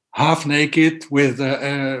 half naked with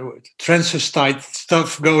transvestite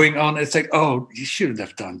stuff going on. It's like, oh, you shouldn't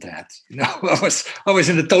have done that. I was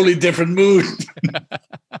in a totally different mood.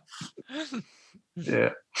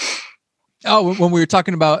 Yeah. Oh, when we were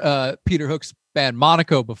talking about Peter Hook's band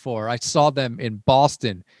Monaco before, I saw them in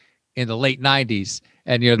Boston in the late 90s.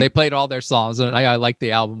 And, they played all their songs, and I liked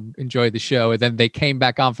the album, enjoyed the show. And then they came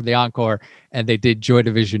back on for the encore, and they did Joy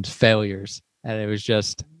Division's Failures. And it was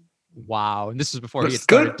just, wow. And this was before he had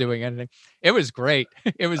started doing anything. It was great.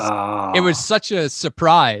 It was such a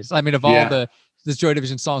surprise. I mean, of all the Joy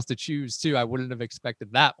Division songs to choose, too, I wouldn't have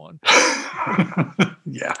expected that one.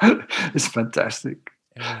 Yeah, it's fantastic.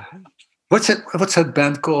 Yeah. What's that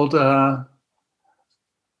band called?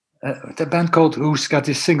 The band called who's got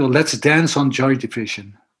this single "Let's Dance on Joy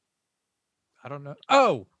Division." I don't know.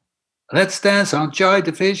 Oh, "Let's Dance on Joy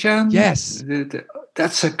Division." Yes,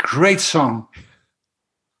 that's a great song.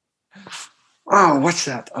 Oh, what's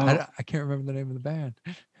that? Oh. I can't remember the name of the band.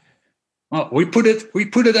 Well, we put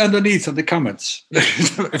it underneath in the comments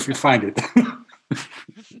if you find it.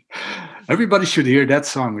 Everybody should hear that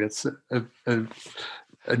song. That's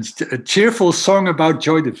a cheerful song about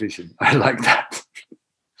Joy Division. I like that.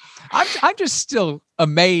 I'm just still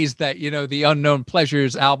amazed that the Unknown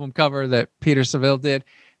Pleasures album cover that Peter Saville did,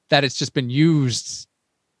 that it's just been used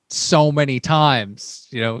so many times.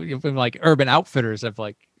 Even like Urban Outfitters have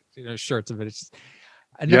shirts of it. It's just,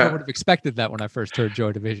 I never would have expected that when I first heard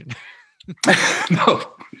Joy Division.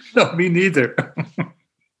 No, me neither.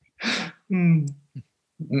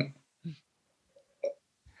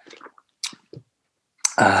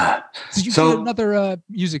 So you did another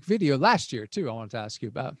music video last year too. I wanted to ask you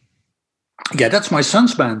about. Yeah, that's my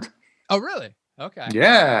son's band. Oh, really? Okay.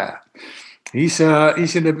 Yeah, he's in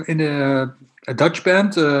a Dutch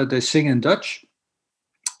band. They sing in Dutch,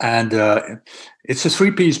 and it's a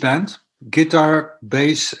 3-piece band: guitar,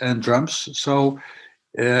 bass, and drums. So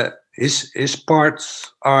his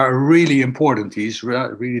parts are really important. He's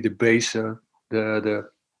really the bass.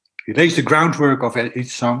 He lays the groundwork of each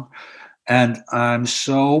song, and I'm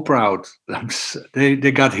so proud.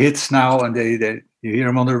 They got hits now, and you hear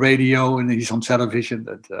him on the radio, and he's on television.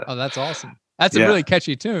 Oh, that's awesome. That's a really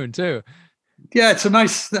catchy tune too. Yeah, it's a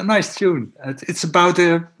nice tune. It's about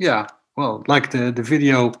like the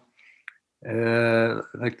video,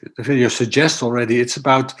 like the video suggests already. It's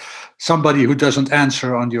about somebody who doesn't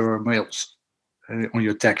answer on your mails, on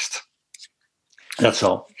your text. That's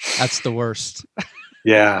all. That's the worst.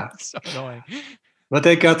 Yeah. So annoying. But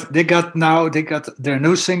they got their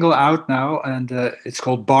new single out now, and it's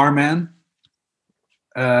called Barman.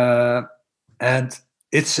 And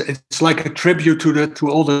it's like a tribute to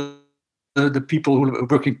all the the people who are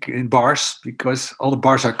working in bars, because all the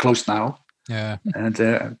bars are closed now. Yeah.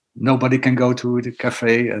 And nobody can go to the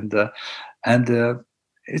cafe, and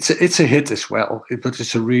it's a hit as well. But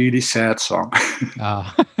it's a really sad song.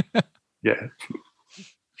 Oh. Yeah.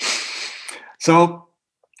 So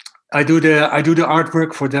I do the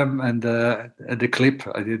artwork for them, and the clip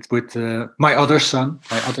I did with my other son,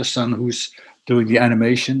 who's doing the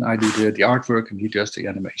animation. I do the artwork, and he does the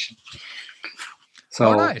animation.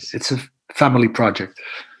 So nice. It's a family project.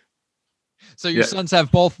 So your sons have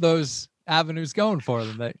both those avenues going for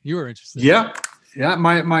them that you were interested in. Yeah.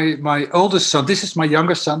 My oldest son, this is my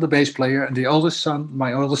younger son, the bass player, and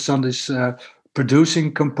my oldest son is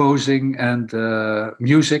producing, composing, and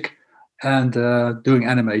music, and doing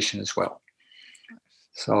animation as well.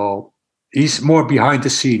 So he's more behind the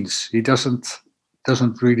scenes. He doesn't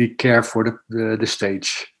really care for the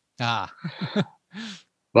stage.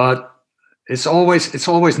 But it's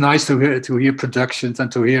always nice to hear productions, and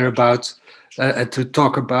to hear about to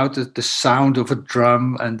talk about the sound of a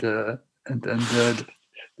drum, and the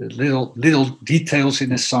little details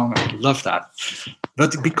in a song. I love that.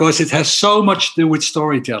 But because it has so much to do with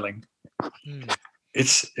storytelling,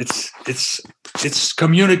 it's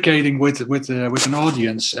communicating with an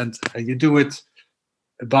audience, and you do it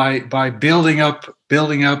by building up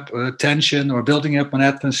tension, or building up an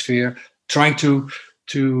atmosphere, trying to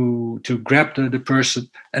grab the person.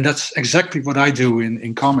 And that's exactly what I do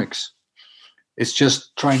in comics. It's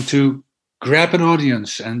just trying to grab an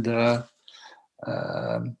audience, and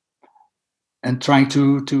trying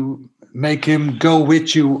to make him go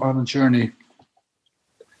with you on a journey.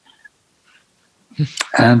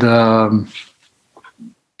 And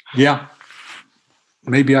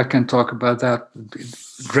maybe I can talk about that,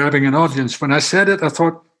 grabbing an audience. When I said it, I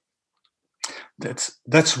thought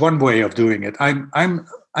that's one way of doing it. I'm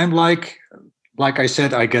like I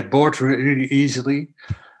said, I get bored really easily.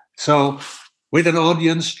 So with an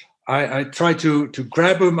audience, I try to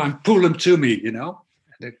grab them and pull them to me.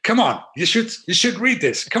 Come on, you should read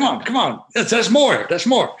this. Come on. There's more.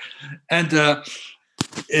 And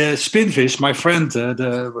Spinvis, my friend,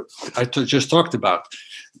 I just talked about,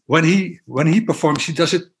 when he performs, he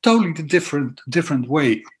does it totally different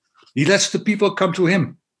way. He lets the people come to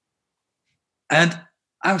him. And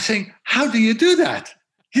I'm saying, how do you do that?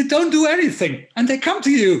 You don't do anything, and they come to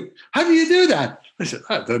you. How do you do that? I said,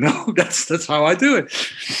 I don't know. That's how I do it.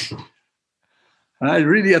 I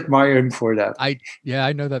really admire him for that. I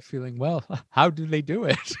know that feeling well. How do they do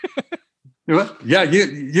it? Yeah,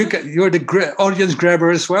 you're the audience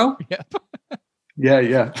grabber as well. Yep.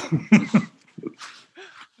 Yeah.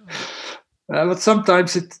 But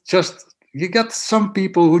sometimes it just, you get some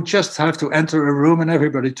people who just have to enter a room and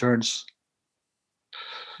everybody turns.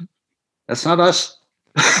 That's not us.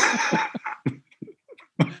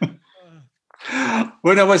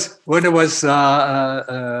 When I was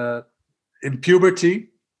in puberty,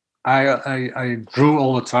 I drew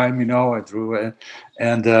all the time. I drew,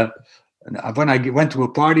 and when I went to a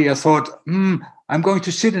party, I thought, I'm going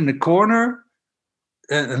to sit in the corner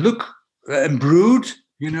and look and brood,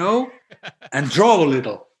 and draw a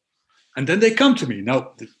little, and then they come to me.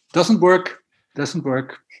 No, it doesn't work. The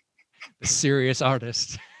serious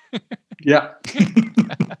artist. Yeah.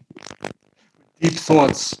 Deep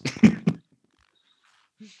thoughts.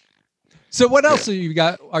 So what else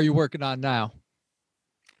are you working on now?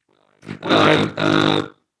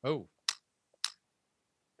 After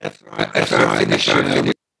I finish.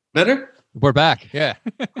 Better? We're back. Yeah.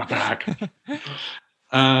 I'm back.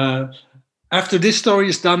 After this story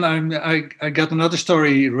is done, I got another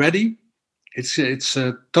story ready. It's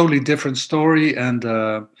a totally different story, and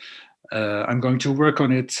I'm going to work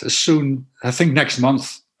on it soon. I think next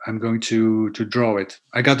month I'm going to draw it.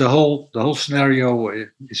 I got the whole scenario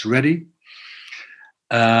is ready.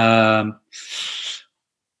 I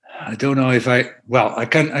don't know if I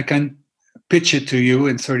can pitch it to you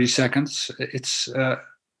in 30 seconds. It's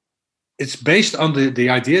based on the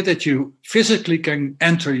idea that you physically can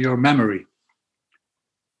enter your memory.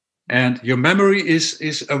 And your memory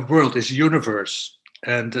is a world, is a universe.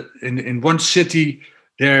 And in one city,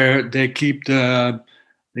 they keep the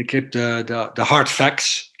hard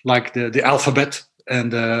facts, like the alphabet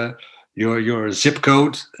and your zip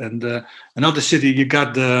code. And another city, you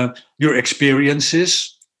got your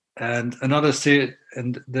experiences, and another city,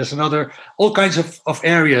 and there's all kinds of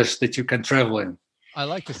areas that you can travel in. I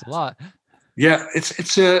like this a lot. Yeah,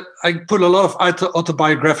 it's I put a lot of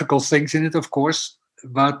autobiographical things in it, of course,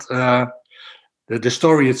 but the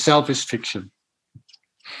story itself is fiction.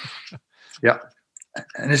 Yeah,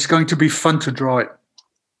 and it's going to be fun to draw it.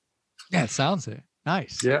 Yeah, it sounds it.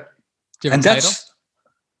 Nice. Yeah, Do you have a title?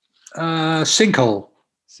 Sinkhole.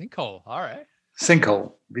 Sinkhole. All right.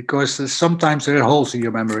 Sinkhole, because sometimes there are holes in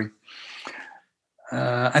your memory.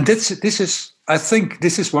 And this is, I think,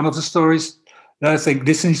 this is one of the stories that I think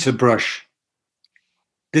this needs a brush.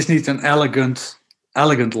 This needs an elegant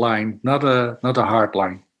line, not a hard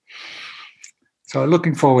line. So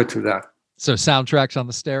looking forward to that. So soundtracks on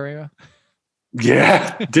the stereo.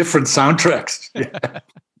 Yeah, different soundtracks. Yeah,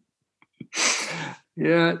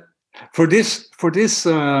 yeah. For the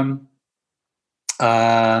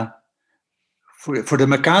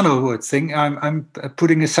Meccano thing, I'm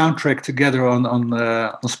putting a soundtrack together on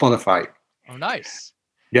Spotify. Oh, nice.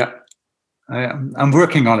 Yeah, I'm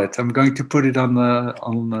working on it. I'm going to put it on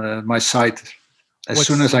my site as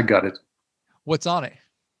soon as I got it. What's on it?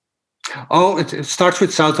 Oh, it starts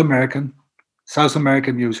with South American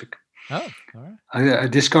music. Oh, all right. I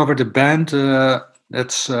discovered a band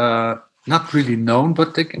that's not really known,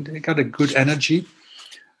 but they got a good energy.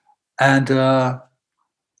 And for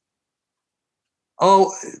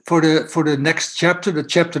the next chapter, the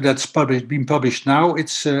chapter that's being published now,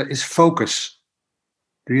 it's is Focus.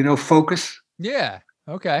 Do you know Focus? Yeah.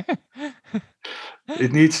 Okay.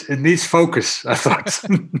 It needs focus, I thought.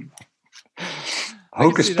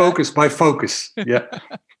 Hocus Pocus by Focus. Yeah.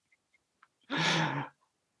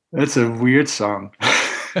 That's a weird song.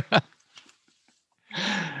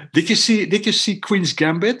 Did you see Queen's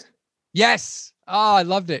Gambit? Yes. Oh, I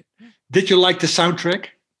loved it. Did you like the soundtrack?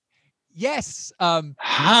 Yes.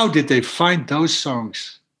 How did they find those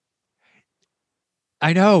songs?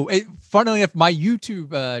 I know. Funnily enough, my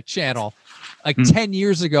YouTube channel, like 10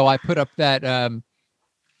 years ago, I put up that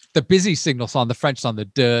the Busy Signal song, the French song, the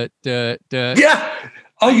duh, duh, duh. Yeah.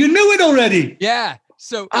 Oh, you knew it already. Yeah.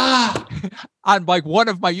 So on like one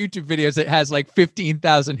of my YouTube videos, it has like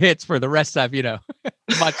 15,000 hits. For the rest of, much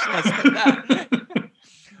less than that.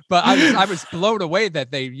 But I was blown away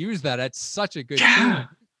that they used that. It's such a good tune.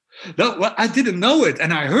 No, well, I didn't know it,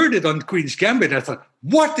 and I heard it on Queen's Gambit. I thought,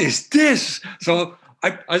 "What is this?" So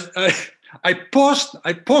I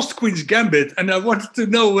paused Queen's Gambit, and I wanted to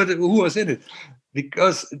know who was in it,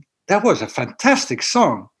 because that was a fantastic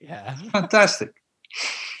song. Yeah, fantastic.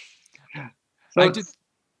 So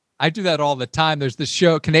I do that all the time. There's the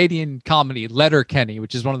show, Canadian comedy Letterkenny,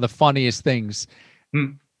 which is one of the funniest things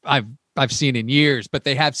I've seen in years, but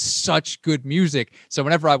they have such good music. So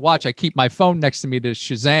whenever I watch, I keep my phone next to me to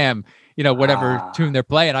Shazam, whatever tune they're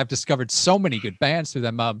playing. I've discovered so many good bands through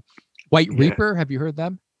them. White Reaper, have you heard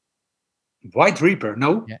them? White Reaper,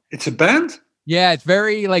 no. Yeah. It's a band? Yeah, it's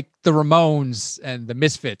very like the Ramones and the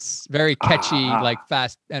Misfits. Very catchy, like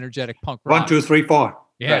fast, energetic punk rock. 1, 2, 3, 4.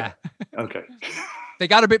 Yeah. Right. Okay. They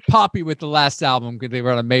got a bit poppy with the last album because they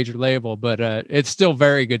were on a major label, but it's still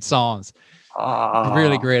very good songs.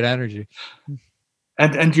 Really great energy.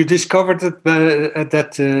 And you discovered it at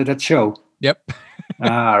that show? Yep.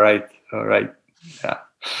 All right. Yeah,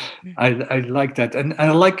 I like that, and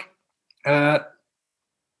I like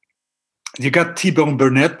you got T-Bone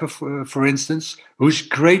Burnett, for instance, who's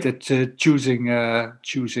great at choosing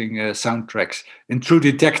soundtracks. In True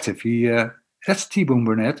Detective, that's T-Bone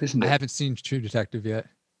Burnett, isn't it? I haven't seen True Detective yet.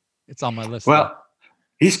 It's on my list. Well,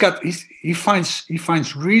 he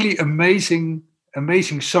finds really amazing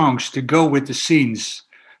songs to go with the scenes,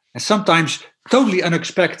 and sometimes totally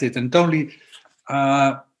unexpected and totally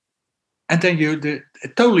and then the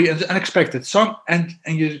totally unexpected song, and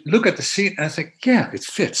you look at the scene and think, yeah, it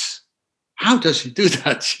fits. How does he do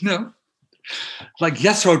that? Like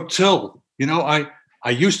Jethro Tull. I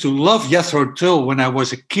used to love Jethro Tull when I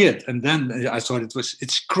was a kid, and then I thought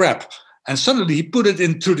it's crap, and suddenly he put it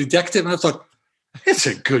in True Detective, and I thought, it's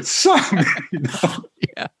a good song.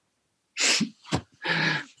 Yeah.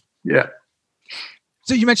 Yeah.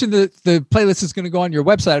 So you mentioned the playlist is going to go on your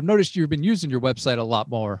website. I've noticed you've been using your website a lot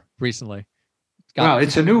more recently.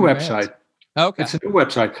 It's a new website. Okay. It's a new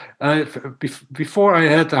website. Before I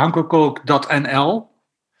had hankokolk.nl,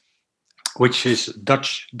 which is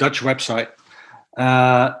Dutch website.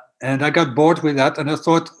 And I got bored with that. And I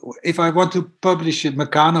thought, if I want to publish it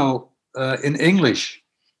Meccano in English,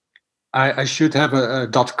 I should have a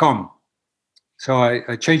 .com. So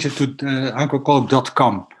I changed it to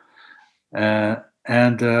hankokolk.com.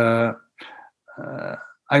 And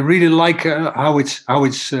I really like how it's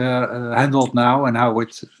handled now, and how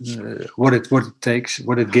it what it takes,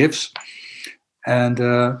 what it gives. And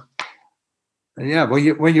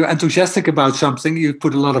when you're enthusiastic about something, you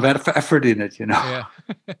put a lot of effort in it, Yeah.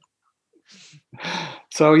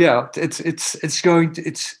 So yeah, it's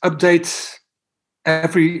updates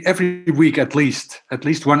every week at least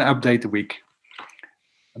one update a week,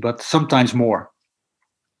 but sometimes more.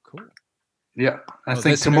 Cool. Yeah, I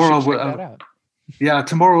think tomorrow will. Yeah,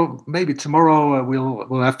 tomorrow, maybe tomorrow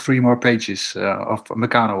we'll have 3 more pages of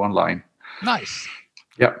Meccano online. Nice.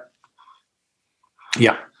 Yeah.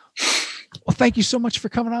 Yeah. Well, thank you so much for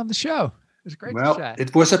coming on the show. It was great to chat.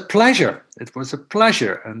 It was a pleasure. It was a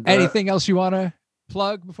pleasure. And anything else you want to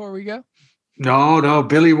plug before we go? No,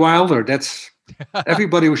 Billy Wilder. That's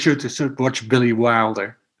everybody should watch Billy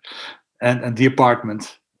Wilder and The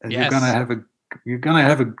Apartment. And yes. you're gonna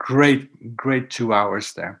have a great 2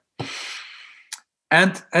 hours there.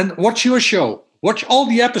 And watch your show. Watch all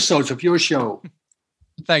the episodes of your show.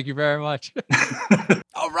 Thank you very much.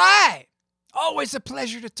 All right. Always a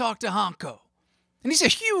pleasure to talk to Hanko. And he's a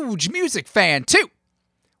huge music fan, too.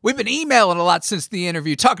 We've been emailing a lot since the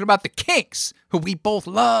interview, talking about the Kinks, who we both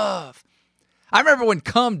love. I remember when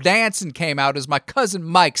Come Dancin' came out as my cousin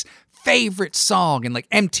Mike's favorite song, and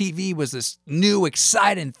MTV was this new,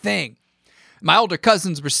 exciting thing. My older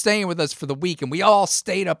cousins were staying with us for the week, and we all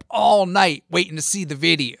stayed up all night waiting to see the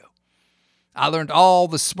video. I learned all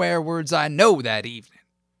the swear words I know that evening.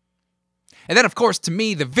 And then, of course, to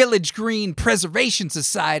me, the Village Green Preservation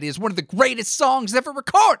Society is one of the greatest songs ever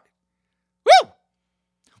recorded. Woo!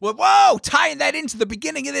 Well, whoa, tying that into the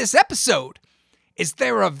beginning of this episode. Is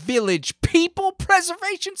there a Village People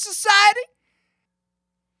Preservation Society?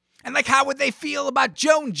 And how would they feel about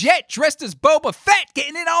Joan Jett dressed as Boba Fett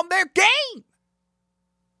getting in on their game?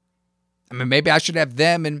 I mean, maybe I should have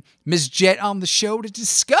them and Ms. Jett on the show to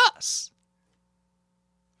discuss.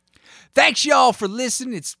 Thanks, y'all, for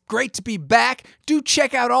listening. It's great to be back. Do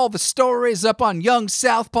check out all the stories up on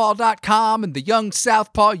YoungSouthpaw.com and the Young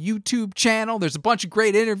Southpaw YouTube channel. There's a bunch of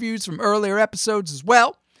great interviews from earlier episodes as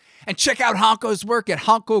well. And check out Hanko's work at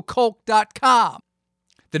HankoCulk.com.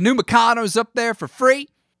 The new Meccano's up there for free.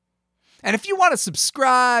 And if you want to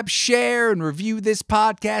subscribe, share, and review this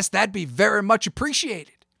podcast, that'd be very much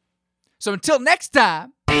appreciated. So until next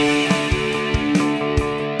time...